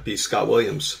trying to be Scott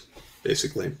Williams,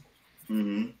 basically.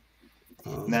 Mm-hmm.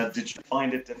 Now, did you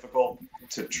find it difficult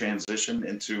to transition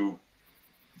into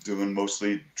doing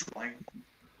mostly drawing?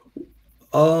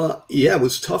 Yeah, it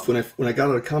was tough when I got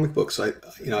out of comic books. I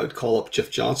would call up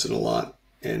Jeff Johnson a lot,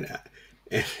 and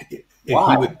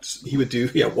he would do,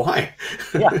 yeah, why?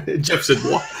 Yeah. Jeff said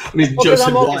why. I mean, well, Jeff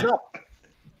said why.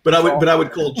 But I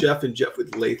would call Jeff, and Jeff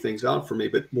would lay things out for me.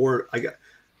 But more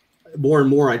and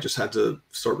more, I just had to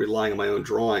start relying on my own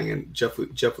drawing, and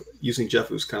using Jeff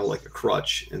was kind of like a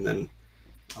crutch. And then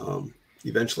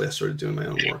eventually, I started doing my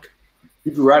own work.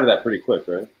 You grew out of that pretty quick,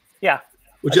 right? Yeah.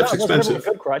 Well, Jeff's expensive.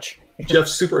 A good crutch.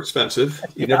 Jeff's super expensive.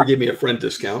 He never gave me a friend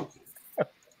discount.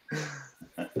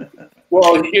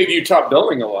 Well, he gave you top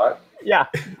billing a lot. Yeah.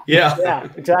 Yeah. Yeah,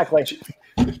 exactly.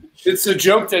 It's a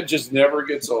joke that just never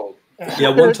gets old. Yeah,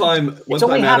 one time,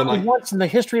 only Adam, happened once in the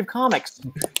history of comics.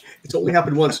 It's only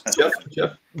happened once. Jeff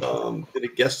did a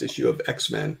guest issue of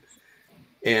X-Men,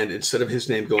 and instead of his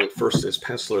name going first as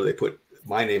penciler, they put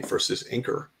my name first as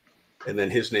inker, and then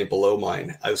his name below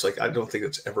mine. I was like, I don't think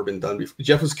it's ever been done before.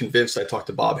 Jeff was convinced. I talked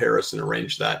to Bob Harris and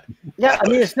arranged that. Yeah, I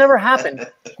mean, it's never happened.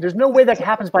 There's no way that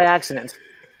happens by accident.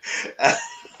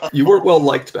 You weren't well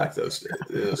liked back those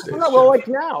days. I'm not well liked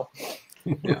now.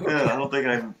 Yeah, I don't think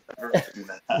I've ever seen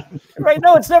that. Right?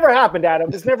 No, it's never happened,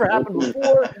 Adam. It's never happened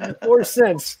before or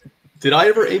since. Did I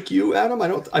ever ink you, Adam? I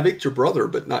inked your brother,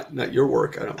 but not your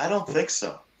work. I don't think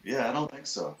so. Yeah, I don't think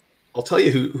so. I'll tell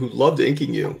you who loved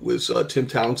inking you was Tim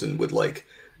Townsend. Would like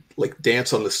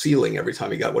dance on the ceiling every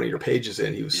time he got one of your pages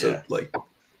in. He was so like,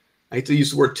 I hate to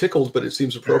use the word tickled, but it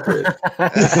seems appropriate.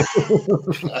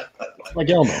 Like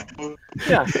Elmo.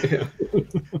 Yeah.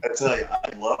 I tell you, I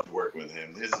loved working with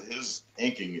him. His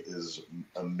inking is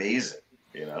amazing.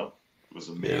 You know, it was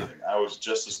amazing. Yeah. I was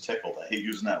just as tickled. I hate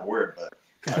using that word, but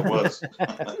I was.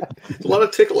 A lot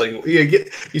of tickling.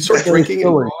 You start drinking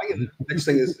and drawing, and the next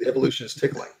thing is the evolution is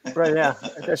tickling. Right. Yeah,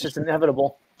 that's just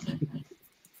inevitable.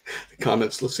 The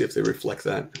comments. Let's see if they reflect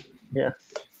that. Yeah.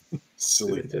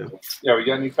 Silly. Yeah, we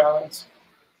got any comments?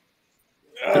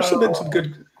 There's been some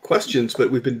good questions,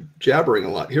 but we've been jabbering a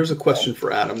lot. Here's a question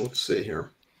for Adam. Let's see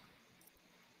here.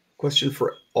 Question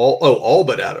for all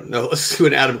but Adam. No, let's do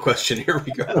an Adam question. Here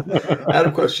we go.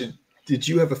 Adam question. Did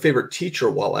you have a favorite teacher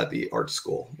while at the art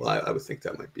school? Well, I would think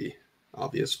that might be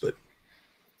obvious, but.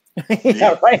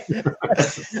 Yeah, right.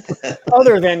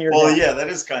 Other than your. Well, yeah, that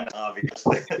is kind of obvious.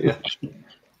 Yeah.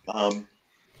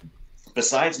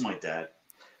 Besides my dad,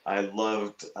 I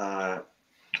loved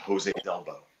Jose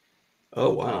Delbo.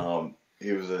 Oh, wow.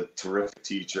 He was a terrific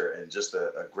teacher and just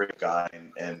a great guy.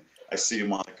 And I see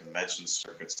him on the convention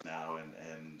circuits now.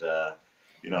 And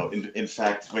you know, in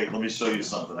fact, wait, let me show you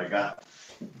something. I got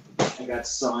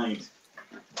signed.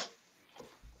 Let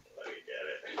me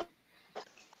get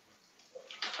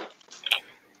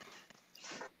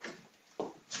it.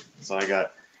 So I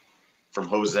got from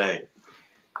Jose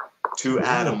to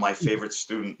Adam, my favorite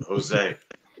student, Jose.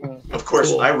 Of course,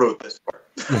 cool. I wrote this part.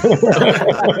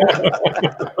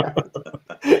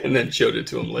 And then showed it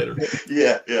to him later.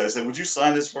 Yeah. I said, would you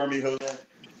sign this for me, Jose?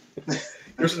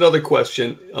 Here's another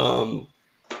question.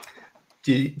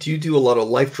 Do you do a lot of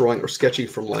life drawing or sketching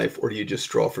from life, or do you just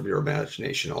draw from your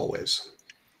imagination always?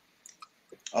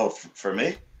 Oh, for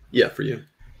me? Yeah, for you.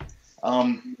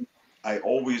 I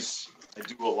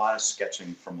do a lot of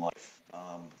sketching from life.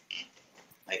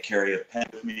 I carry a pen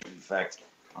with me. In fact,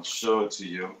 I'll show it to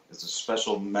you. It's a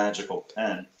special magical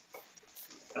pen.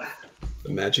 The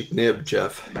magic nib,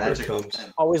 Jeff. Magic Here it comes.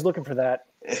 pen. Always looking for that.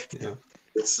 Yeah.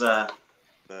 It's the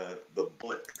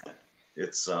bullet pen.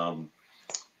 It's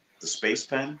the space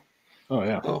pen. Oh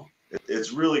yeah. Oh.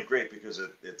 It's really great because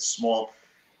it's small.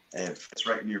 and it fits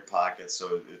right in your pocket.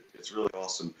 So it's really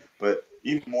awesome. But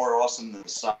even more awesome than the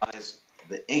size,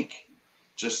 the ink,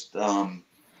 just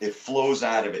it flows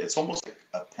out of it. It's almost like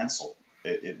a pencil.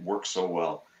 It works so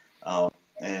well.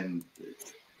 And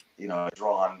you know, it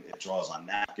draws on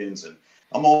napkins, and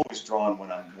I'm always drawing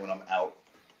when I'm out.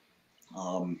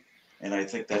 And I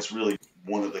think that's really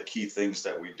one of the key things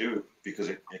that we do, because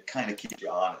it kind of keeps you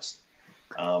honest.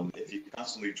 If you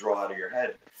constantly draw out of your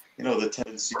head, you know, the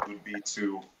tendency would be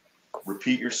to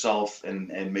repeat yourself and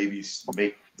maybe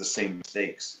make the same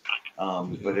mistakes.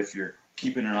 But if you're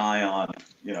keeping an eye on,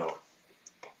 you know,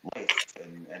 life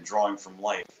and drawing from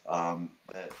life,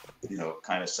 that, you know,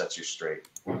 kind of sets you straight.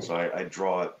 So I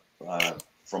draw it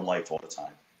from life all the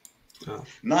time. Oh.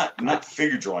 Not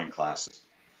figure drawing classes,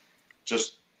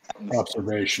 just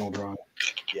observational drawing.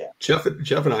 Yeah. Jeff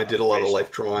and I did a lot of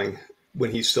life drawing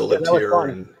when he still lived here,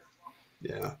 and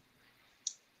yeah.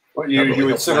 Well, you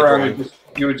would sit around and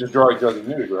you would just draw each other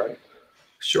nude, right?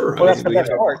 Sure. Well, that's the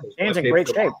best part. Dan's in great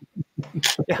shape.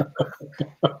 Yeah.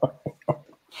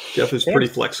 Jeff is pretty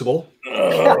flexible.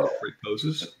 Great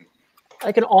poses.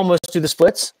 I can almost do the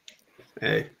splits.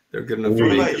 Hey, they're good enough for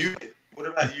me. What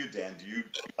about you, Dan? Do you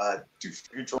do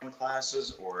figure drawing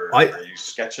classes, or are you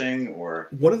sketching? Or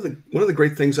one of the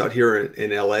great things out here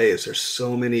in LA is there's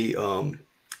so many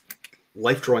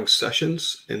life drawing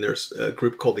sessions, and there's a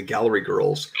group called the Gallery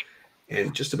Girls,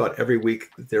 and just about every week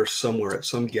they're somewhere at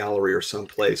some gallery or some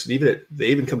place, and they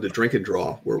even come to Drink and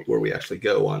Draw where we actually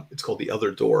go on. It's called the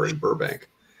Other Door in Burbank,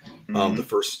 the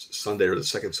first Sunday or the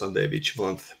second Sunday of each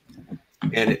month,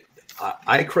 and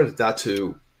I credit that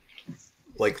to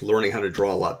like learning how to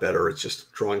draw a lot better. It's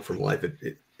just drawing from life.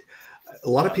 A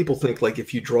lot of people think like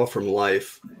if you draw from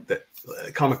life, that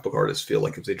comic book artists feel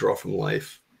like if they draw from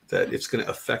life, that it's going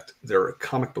to affect their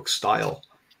comic book style.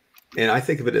 And I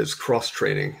think of it as cross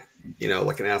training, you know,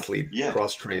 like an athlete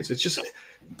cross trains. It's just,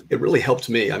 it really helped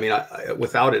me. I mean,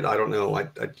 without it, I don't know,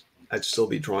 I'd still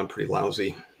be drawing pretty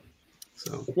lousy.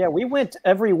 So yeah, we went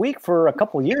every week for a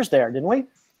couple of years there, didn't we?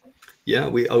 Yeah,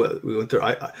 we went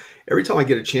there. Every time I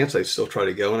get a chance, I still try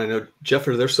to go. And I know, Jeff,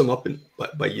 are there some up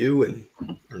by you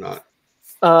or not?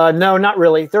 No, not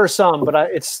really. There are some, but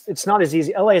it's not as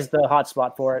easy. LA is the hot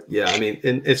spot for it. Yeah, I mean,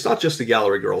 and it's not just the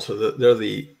Gallery Girls. So they're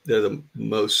the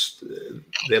most.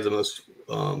 They have the most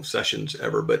sessions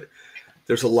ever, but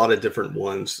there's a lot of different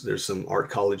ones. There's some art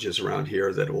colleges around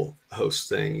here that will host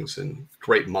things, and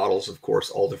great models, of course,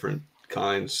 all different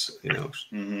kinds. You know.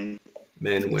 Mm-hmm.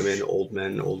 Men, women, old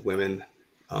women.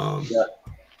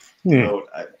 You know,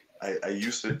 I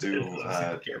used to do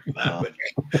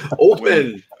old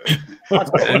men.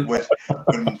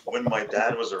 When my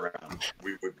dad was around,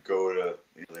 we would go to,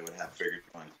 you know, they would have figure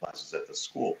drawing classes at the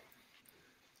school,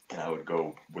 and I would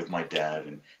go with my dad,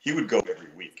 and he would go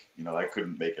every week. You know, I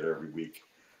couldn't make it every week,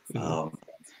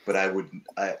 but I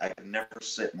could never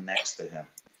sit next to him.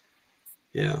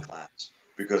 Yeah. In class.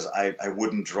 Because I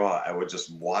wouldn't draw. I would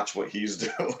just watch what he's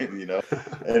doing, you know.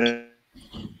 And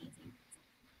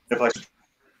if I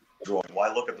draw,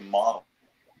 why look at the model?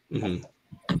 Mm-hmm.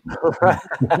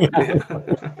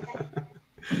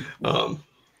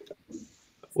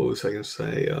 What was I going to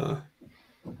say?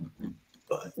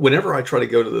 Whenever I try to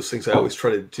go to those things, I always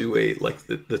try to do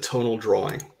the tonal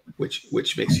drawing,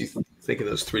 which makes you think of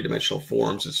those three-dimensional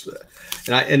forms.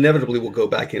 And I inevitably will go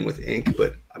back in with ink,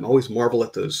 but I'm always marvel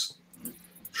at those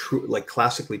true, like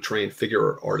classically trained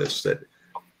figure artists that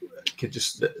can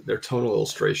just their tonal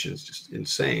illustrations just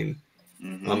insane.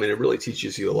 Mm-hmm. I mean, it really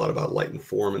teaches you a lot about light and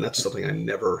form, and that's something I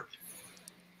never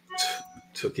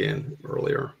took in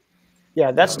earlier.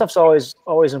 Yeah, that stuff's always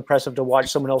impressive to watch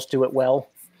someone else do it well.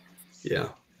 Yeah,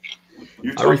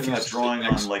 you're talking about drawing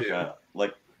on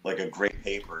like a gray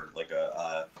paper, like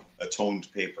a toned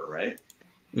paper, right?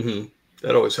 Mm-hmm.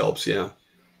 That always helps. Yeah,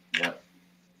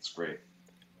 it's great.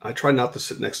 I try not to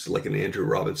sit next to like an Andrew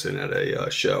Robinson at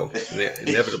a show. And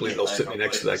inevitably, they'll sit me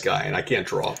next to that guy, and I can't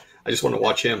draw. I just want to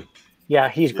watch him. Yeah,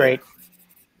 he's great.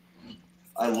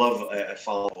 I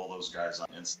follow all those guys on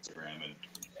Instagram, and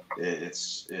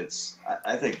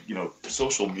I think, you know,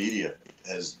 social media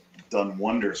has done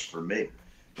wonders for me.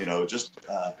 You know, just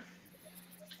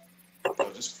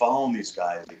following these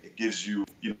guys, it gives you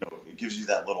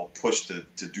that little push to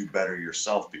do better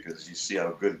yourself, because you see how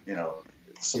good, you know.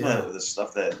 Some of the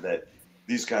stuff that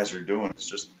these guys are doing is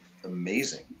just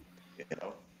amazing, you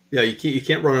know. Yeah, you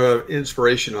can't run out of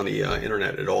inspiration on the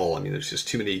internet at all. I mean, there's just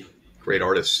too many great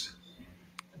artists.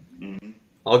 Mm-hmm.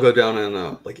 I'll go down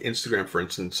on like Instagram, for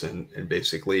instance, and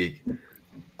basically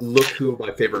look who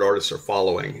my favorite artists are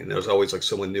following, and there's always like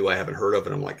someone new I haven't heard of,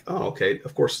 and I'm like, oh, okay,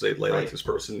 of course they like this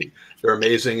person. They're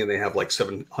amazing, and they have like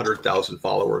 700,000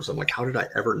 followers. I'm like, how did I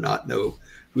ever not know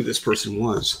who this person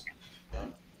was?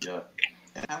 Yeah.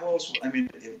 And how else? I mean,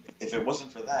 if it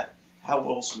wasn't for that, how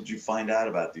else would you find out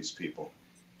about these people?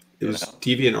 It was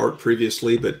DeviantArt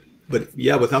previously, but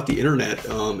yeah, without the internet,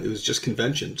 it was just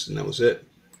conventions, and that was it.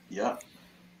 Yeah.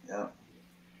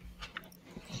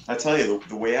 I tell you,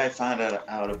 the way I found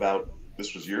out about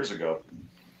this was years ago,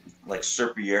 like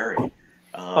Serpieri.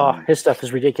 His stuff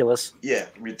is ridiculous. Yeah,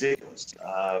 ridiculous.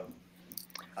 I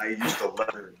used to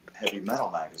letter heavy metal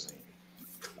magazine.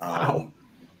 Wow.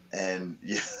 And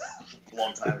yeah, a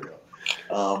long time ago.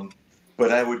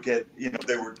 But I would get,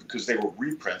 they were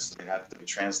reprints. They have to be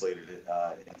translated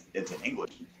into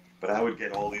English. But I would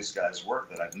get all these guys' work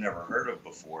that I've never heard of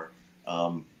before.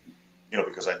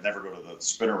 Because I'd never go to the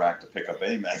spinner rack to pick up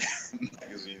any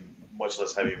magazine, much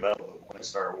less heavy metal. But when I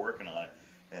started working on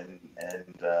it,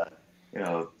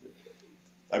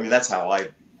 that's how I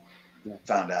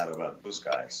found out about those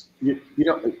guys. I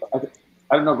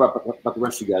don't know about the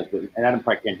rest of you guys, but and Adam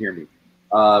probably can't hear me.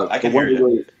 I can hear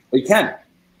you. You can?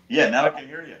 Yeah, now I can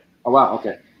hear you. Oh, wow,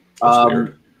 okay. That's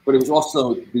weird. But it was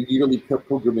also the yearly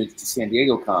pilgrimage to San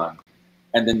Diego Con,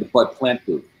 and then the Bud Plant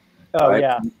booth. Oh, right?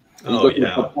 yeah.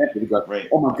 You go, right.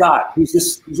 Oh my God, who's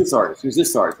this artist? Who's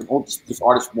this artist? And all just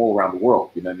artists from all around the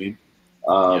world. You know what I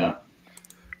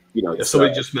mean?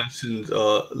 Somebody just mentioned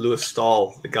Louis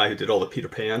Stahl, the guy who did all the Peter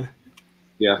Pan.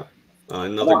 Yeah.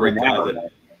 Another great guy that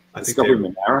I think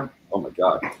Manara. Oh my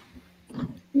God.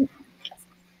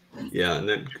 Yeah, and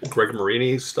then Greg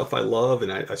Marini's stuff I love,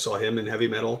 and I saw him in heavy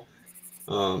metal.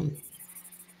 I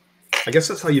guess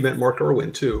that's how you met Mark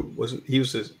Irwin too. He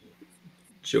was a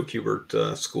Joe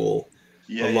Kubert school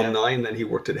alumni, and then he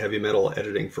worked at heavy metal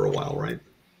editing for a while, right?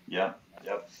 Yeah.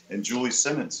 And Julie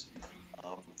Simmons,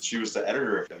 she was the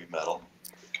editor of heavy metal.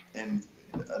 And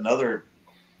another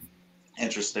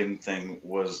interesting thing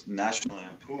was National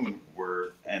Lampoon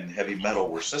and heavy metal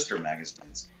were sister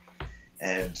magazines.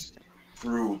 And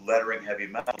through lettering heavy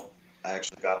metal, I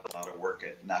actually got a lot of work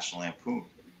at National Lampoon,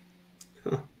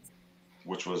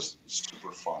 which was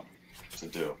super fun to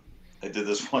do. I did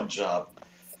this one job.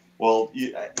 Well,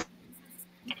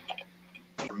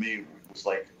 for me, it was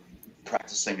like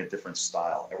practicing a different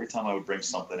style. Every time I would bring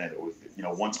something in, it was,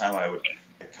 one time I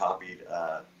copied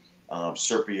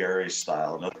Serpieri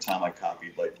style. Another time I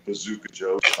copied like Bazooka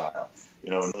Joe style.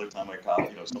 Another time I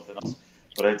copied, something else.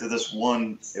 But I did this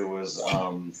one. It was, it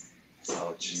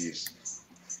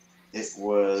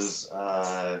was,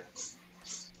 it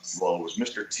was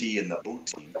Mr. T and the O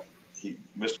Team.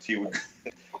 Mr. T would,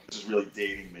 this is really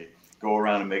dating me, go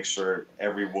around and make sure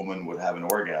every woman would have an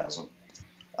orgasm.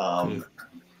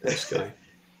 This guy.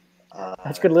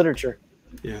 That's good literature.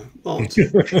 Yeah.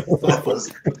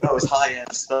 That was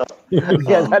high-end stuff.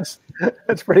 Yeah, that's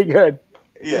pretty good.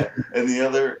 Yeah, and the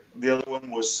other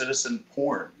one was citizen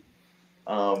porn.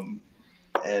 At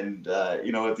the end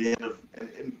of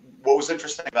and what was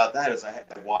interesting about that is I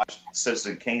watched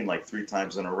Citizen Kane like 3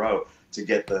 times in a row to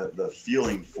get the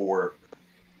feeling for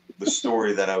the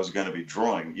story that I was going to be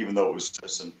drawing, even though it was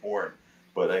citizen porn.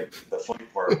 But the funny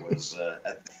part was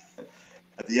at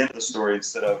the end of the story,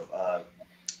 instead of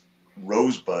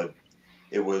Rosebud,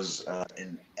 it was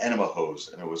an enema hose,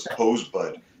 and it was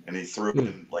Hosebud, and he threw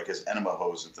in like his enema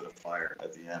hose into the fire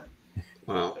at the end.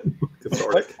 Wow.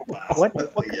 What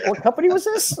company was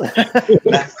this?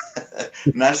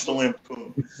 National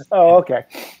Lampoon. Oh, okay.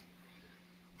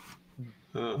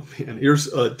 Oh man, here's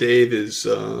Dave is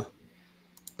up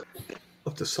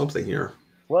to something here.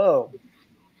 Whoa.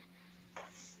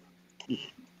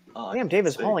 Damn, Dave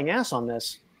is hauling ass on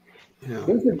this. Yeah.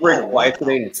 Things are very quiet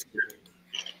today. That's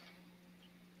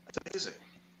amazing.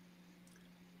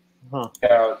 Huh.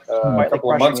 Yeah, a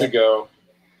couple of months ago,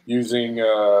 using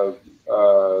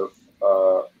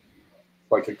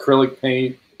like acrylic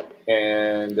paint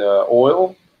and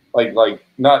oil, like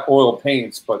not oil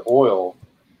paints, but oil,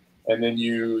 and then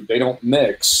they don't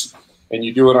mix, and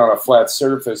you do it on a flat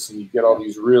surface, and you get all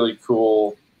these really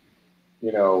cool,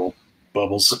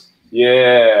 bubbles.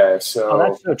 Yeah, so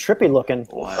that's so trippy looking.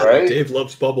 Wow. Right? Dave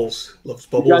loves bubbles.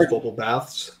 Bubble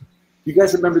baths. You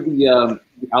guys remember the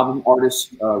album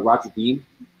artist Roger Dean?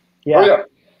 Yeah. Oh, yeah.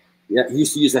 Yeah, he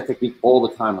used to use that technique all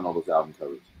the time on all those album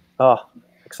covers. Oh,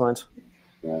 excellent.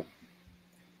 Yeah.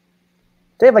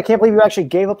 Dave, I can't believe you actually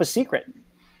gave up a secret.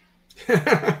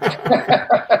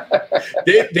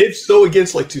 Dave's so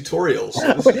against like tutorials.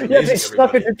 Yeah, they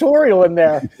stuck a tutorial in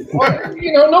there. Well,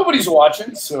 nobody's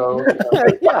watching, so.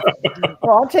 Yeah.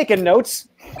 Well, I'm taking notes.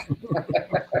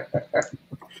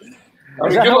 I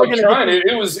mean, good luck trying it.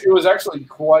 It was actually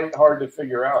quite hard to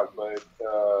figure out, but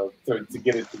to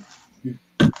get it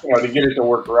to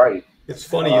work right. It's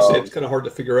funny you say it's kind of hard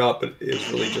to figure out, but it's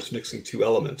really just mixing two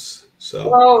elements. So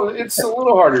well, it's a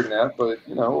little harder than that, but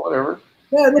whatever.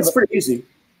 Yeah, that's pretty easy.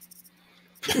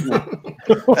 Did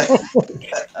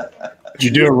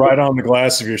you do it right on the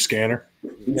glass of your scanner?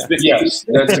 Yeah. Yes,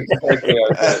 that's exactly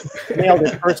it. Nailed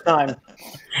it first time.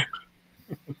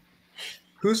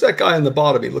 Who's that guy on the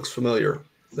bottom? He looks familiar.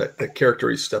 That character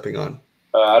he's stepping on.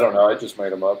 I don't know. I just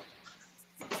made him up.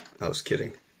 I was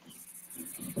kidding.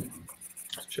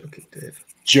 Joking, Dave.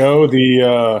 Joe,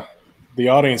 the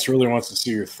audience really wants to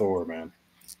see your Thor, man.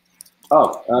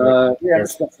 Oh, yeah, I'm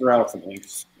just messing around with some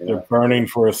inks. They're burning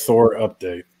for a Thor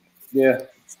update. Yeah,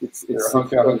 it's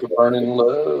burning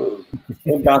low.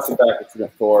 I'm bouncing back into the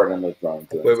Thor and then the drawing.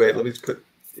 Wait, let me just put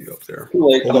you up there. Too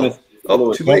late. Hold on.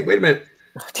 Oh, too late. Wait a minute.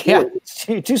 Yeah,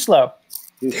 too slow.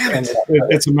 Damn it.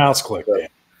 It's a mouse click, man.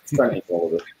 It's trying to eat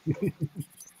all of it.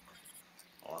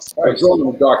 Awesome. All right, glowing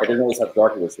in the dark. I didn't realize how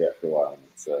dark it was here after a while.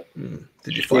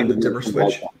 Did you find the dimmer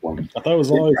switch? I thought it was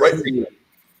always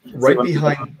right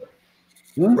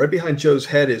behind Joe's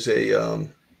head is a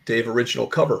Dave original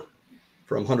cover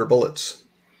from 100 Bullets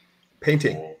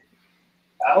painting.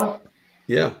 Alan?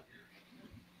 Yeah.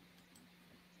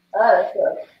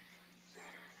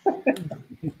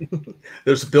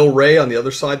 There's Bill Ray on the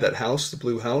other side, that house, the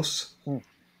blue house.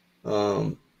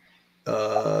 The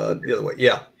other way,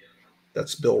 yeah.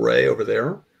 That's Bill Ray over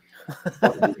there.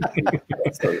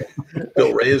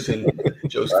 Bill Ray is in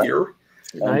Joe's ear.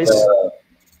 Nice.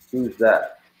 Who's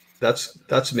that?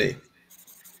 That's me.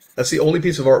 That's the only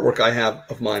piece of artwork I have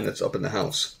of mine that's up in the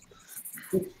house.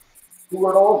 Who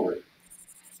wrote all of it?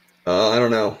 I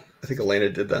don't know. I think Elena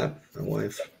did that, my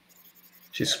wife.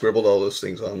 She scribbled all those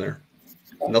things on there.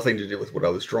 Nothing to do with what I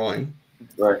was drawing.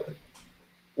 Right.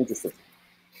 Interesting.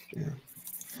 Yeah.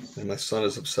 And my son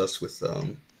is obsessed with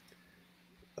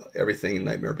everything in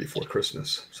Nightmare Before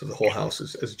Christmas. So the whole house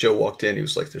is, as Joe walked in, he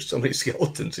was like, there's so many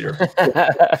skeletons here.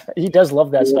 He does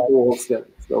love that stuff. Yeah.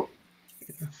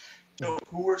 So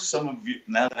who are some of you,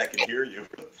 now that I can hear you,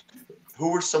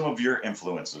 who are some of your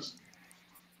influences?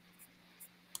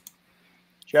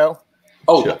 Joe?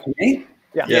 Oh, Joe. me?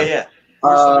 Yeah. Who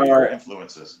are some of your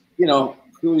influences?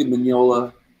 Clearly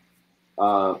Mignola,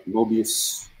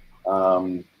 Mobius,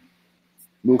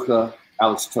 Mucha,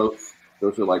 Alex Toth.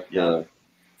 Those are like the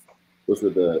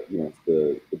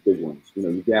big ones.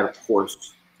 Your dad, of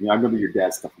course. I remember your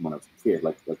dad's stuff from when I was a kid,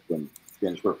 like when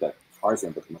Dennis wrote that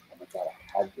Tarzan book. I'm like, oh my God, I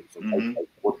had this.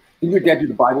 Didn't your dad do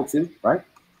the Bible too, right?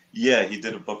 Yeah, he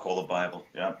did a book called the Bible.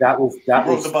 Yeah, he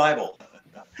wrote the Bible.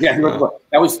 Yeah, he wrote the book.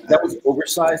 That was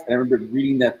oversized, and I remember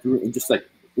reading that through, and just like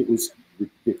it was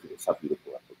ridiculous how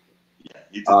beautiful that book was. Yeah,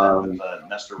 he did that with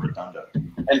Nestor Redondo.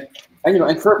 And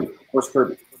Kirby, of course,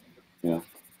 Kirby.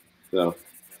 So,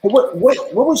 what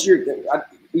was your?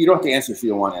 You don't have to answer if you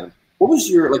don't want to. What was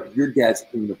your dad's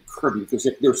opinion of Kirby? Because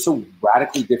they're so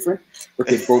radically different, but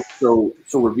they're both so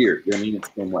revered. You know what I mean? In the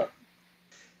same way.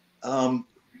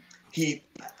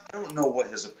 I don't know what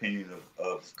his opinion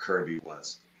of Kirby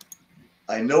was.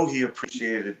 I know he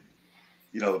appreciated,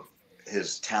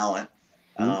 his talent,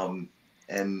 and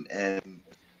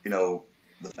the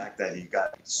fact that he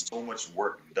got so much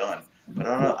work done. But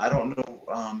I don't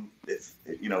know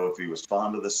if he was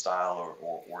fond of the style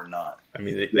or not. I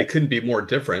mean, they couldn't be more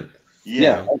different.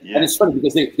 Yeah. And it's funny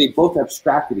because they both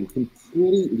abstracted in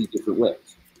completely different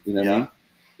ways. You know what I mean?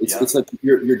 It's like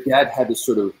your dad had this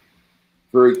sort of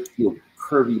very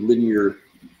curvy, linear,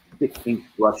 thick ink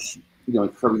brush.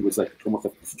 And Kirby was like almost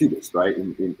like a cubist, right?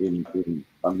 In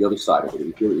on the other side of it, it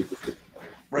was really interesting.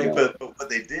 Right, but what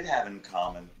they did have in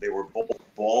common, they were both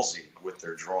ballsy with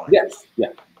their drawing. Yes,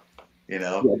 yeah. They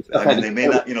may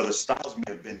not, the styles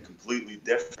may have been completely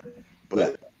different,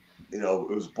 but it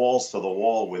was balls to the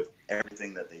wall with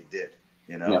everything that they did.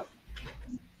 Yeah,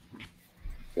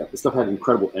 the stuff had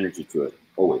incredible energy to it,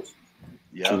 always.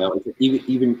 Yeah.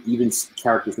 Even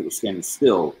characters that were standing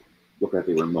still looked like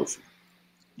they were in motion.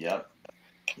 Yep.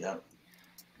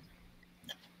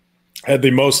 Had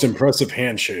the most impressive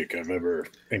handshake I've ever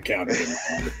encountered.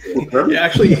 Yeah,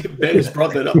 actually, Ben has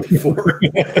brought that up before.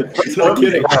 No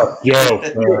kidding. Joe.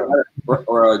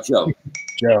 Or Joe.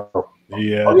 Joe.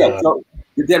 Yeah. Oh, yeah, Joe.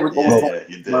 Your dad was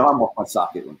almost my arm off my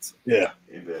socket once. Yeah.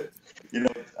 He did.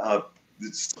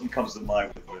 Something comes to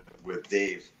mind with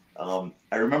Dave.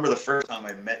 I remember the first time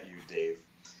I met you, Dave.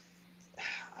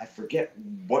 I forget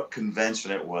what convention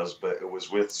it was, but it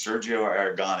was with Sergio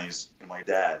Aragones and my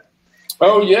dad.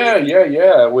 Oh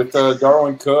yeah, with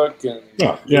Darwin Cook and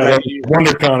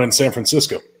WonderCon in San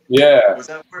Francisco. Yeah. Was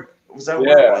Was that what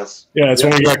it was? Yeah, that's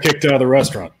when we got kicked out of the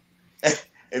restaurant.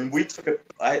 And we took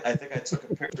I think I took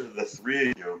a picture of the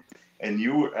three of you, and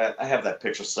you were, I have that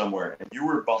picture somewhere, and you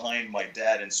were behind my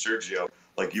dad and Sergio,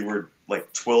 like you were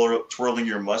like twirling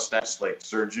your mustache like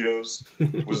Sergio's.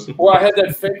 Well, I had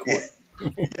that fake one.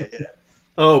 Yeah.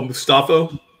 Oh, Mustafa.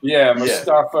 Yeah,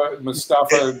 Mustafa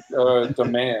the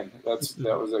man. That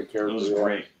was that character. It was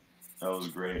great. That was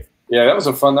great. Yeah, that was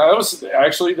a fun. That was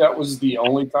the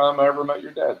only time I ever met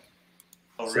your dad.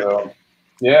 Oh, really? So,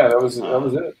 yeah, that was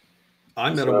it.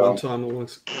 I met him one time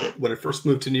when I first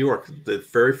moved to New York. The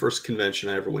very first convention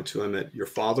I ever went to, I met your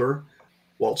father,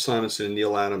 Walt Simonson, and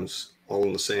Neil Adams all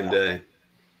on the same day.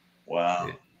 Wow.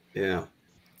 Yeah.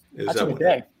 That's a good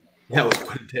day. Yeah, it was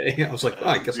quite a day. I was like,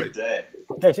 I guess I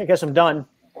guess I'm done.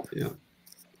 Yeah.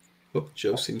 Oh,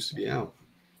 Joe seems to be out.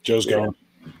 Joe's going.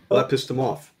 Well, that pissed him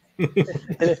off.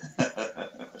 Hey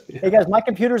guys, my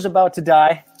computer's about to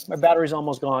die. My battery's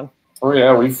almost gone. Oh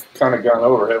yeah, we've kind of gone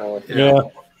over, haven't we? Yeah,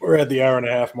 we're at the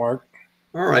hour-and-a-half mark.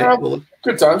 All right. Well,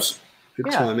 good times.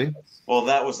 Good timing. Well,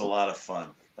 that was a lot of fun.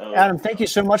 Adam, thank you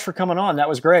so much for coming on. That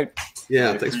was great.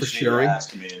 Yeah, thanks for sharing.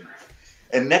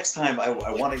 And next time, I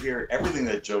want to hear everything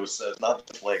that Joe says, not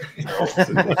just like,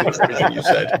 everything you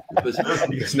said.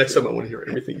 Because next time I want to hear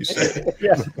everything you said.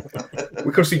 Yeah.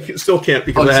 Because he still can't,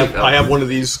 because I have one of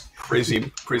these crazy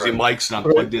mics and I'm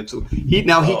plugged into. He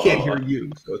can't hear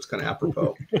you, so it's kind of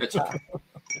apropos. It's okay.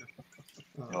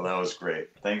 Well, that was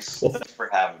great. Thanks for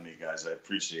having me, guys. I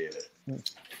appreciate it.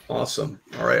 Awesome.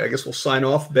 All right, I guess we'll sign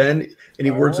off. Ben,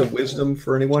 any words of wisdom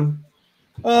for anyone?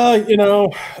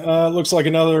 Looks like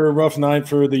another rough night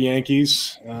for the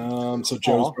Yankees. So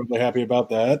Joe's probably happy about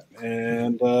that.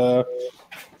 And the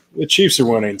Chiefs are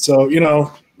winning. So,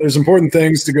 there's important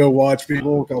things to go watch,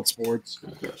 people, called sports.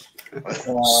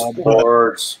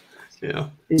 Sports. Yeah.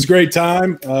 It was a great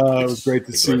time. It was great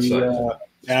to see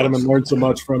Adam and learn so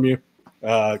much from you.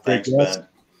 Great guest.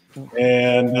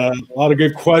 And a lot of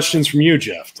good questions from you,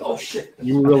 Jeff. Oh, shit.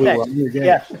 You really won your game.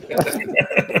 Yeah.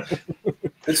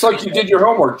 It's like you did your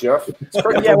homework, Jeff. It's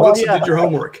great. Yeah, Once you did your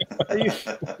homework.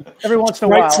 Every once in a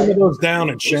while. Write some of those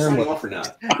down and share them with for now.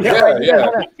 Yeah.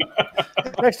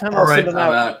 Next time All I'll right. send them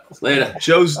out. Later.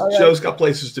 Joe's got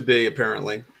places to be,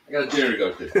 apparently. I got a dinner to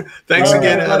go to. Thanks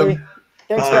again, everybody. Adam.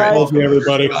 Thanks, All right. guys. Thank you,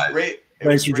 everybody. Great.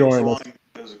 Thanks for joining us.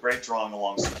 It was a great drawing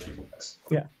alongside you guys.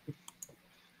 Yeah.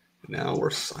 Now we're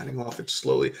signing off. It's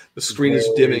slowly. The screen is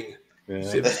dimming. Yeah.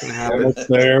 See if it's going to happen. Almost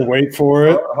there. Wait for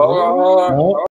it. Hold on.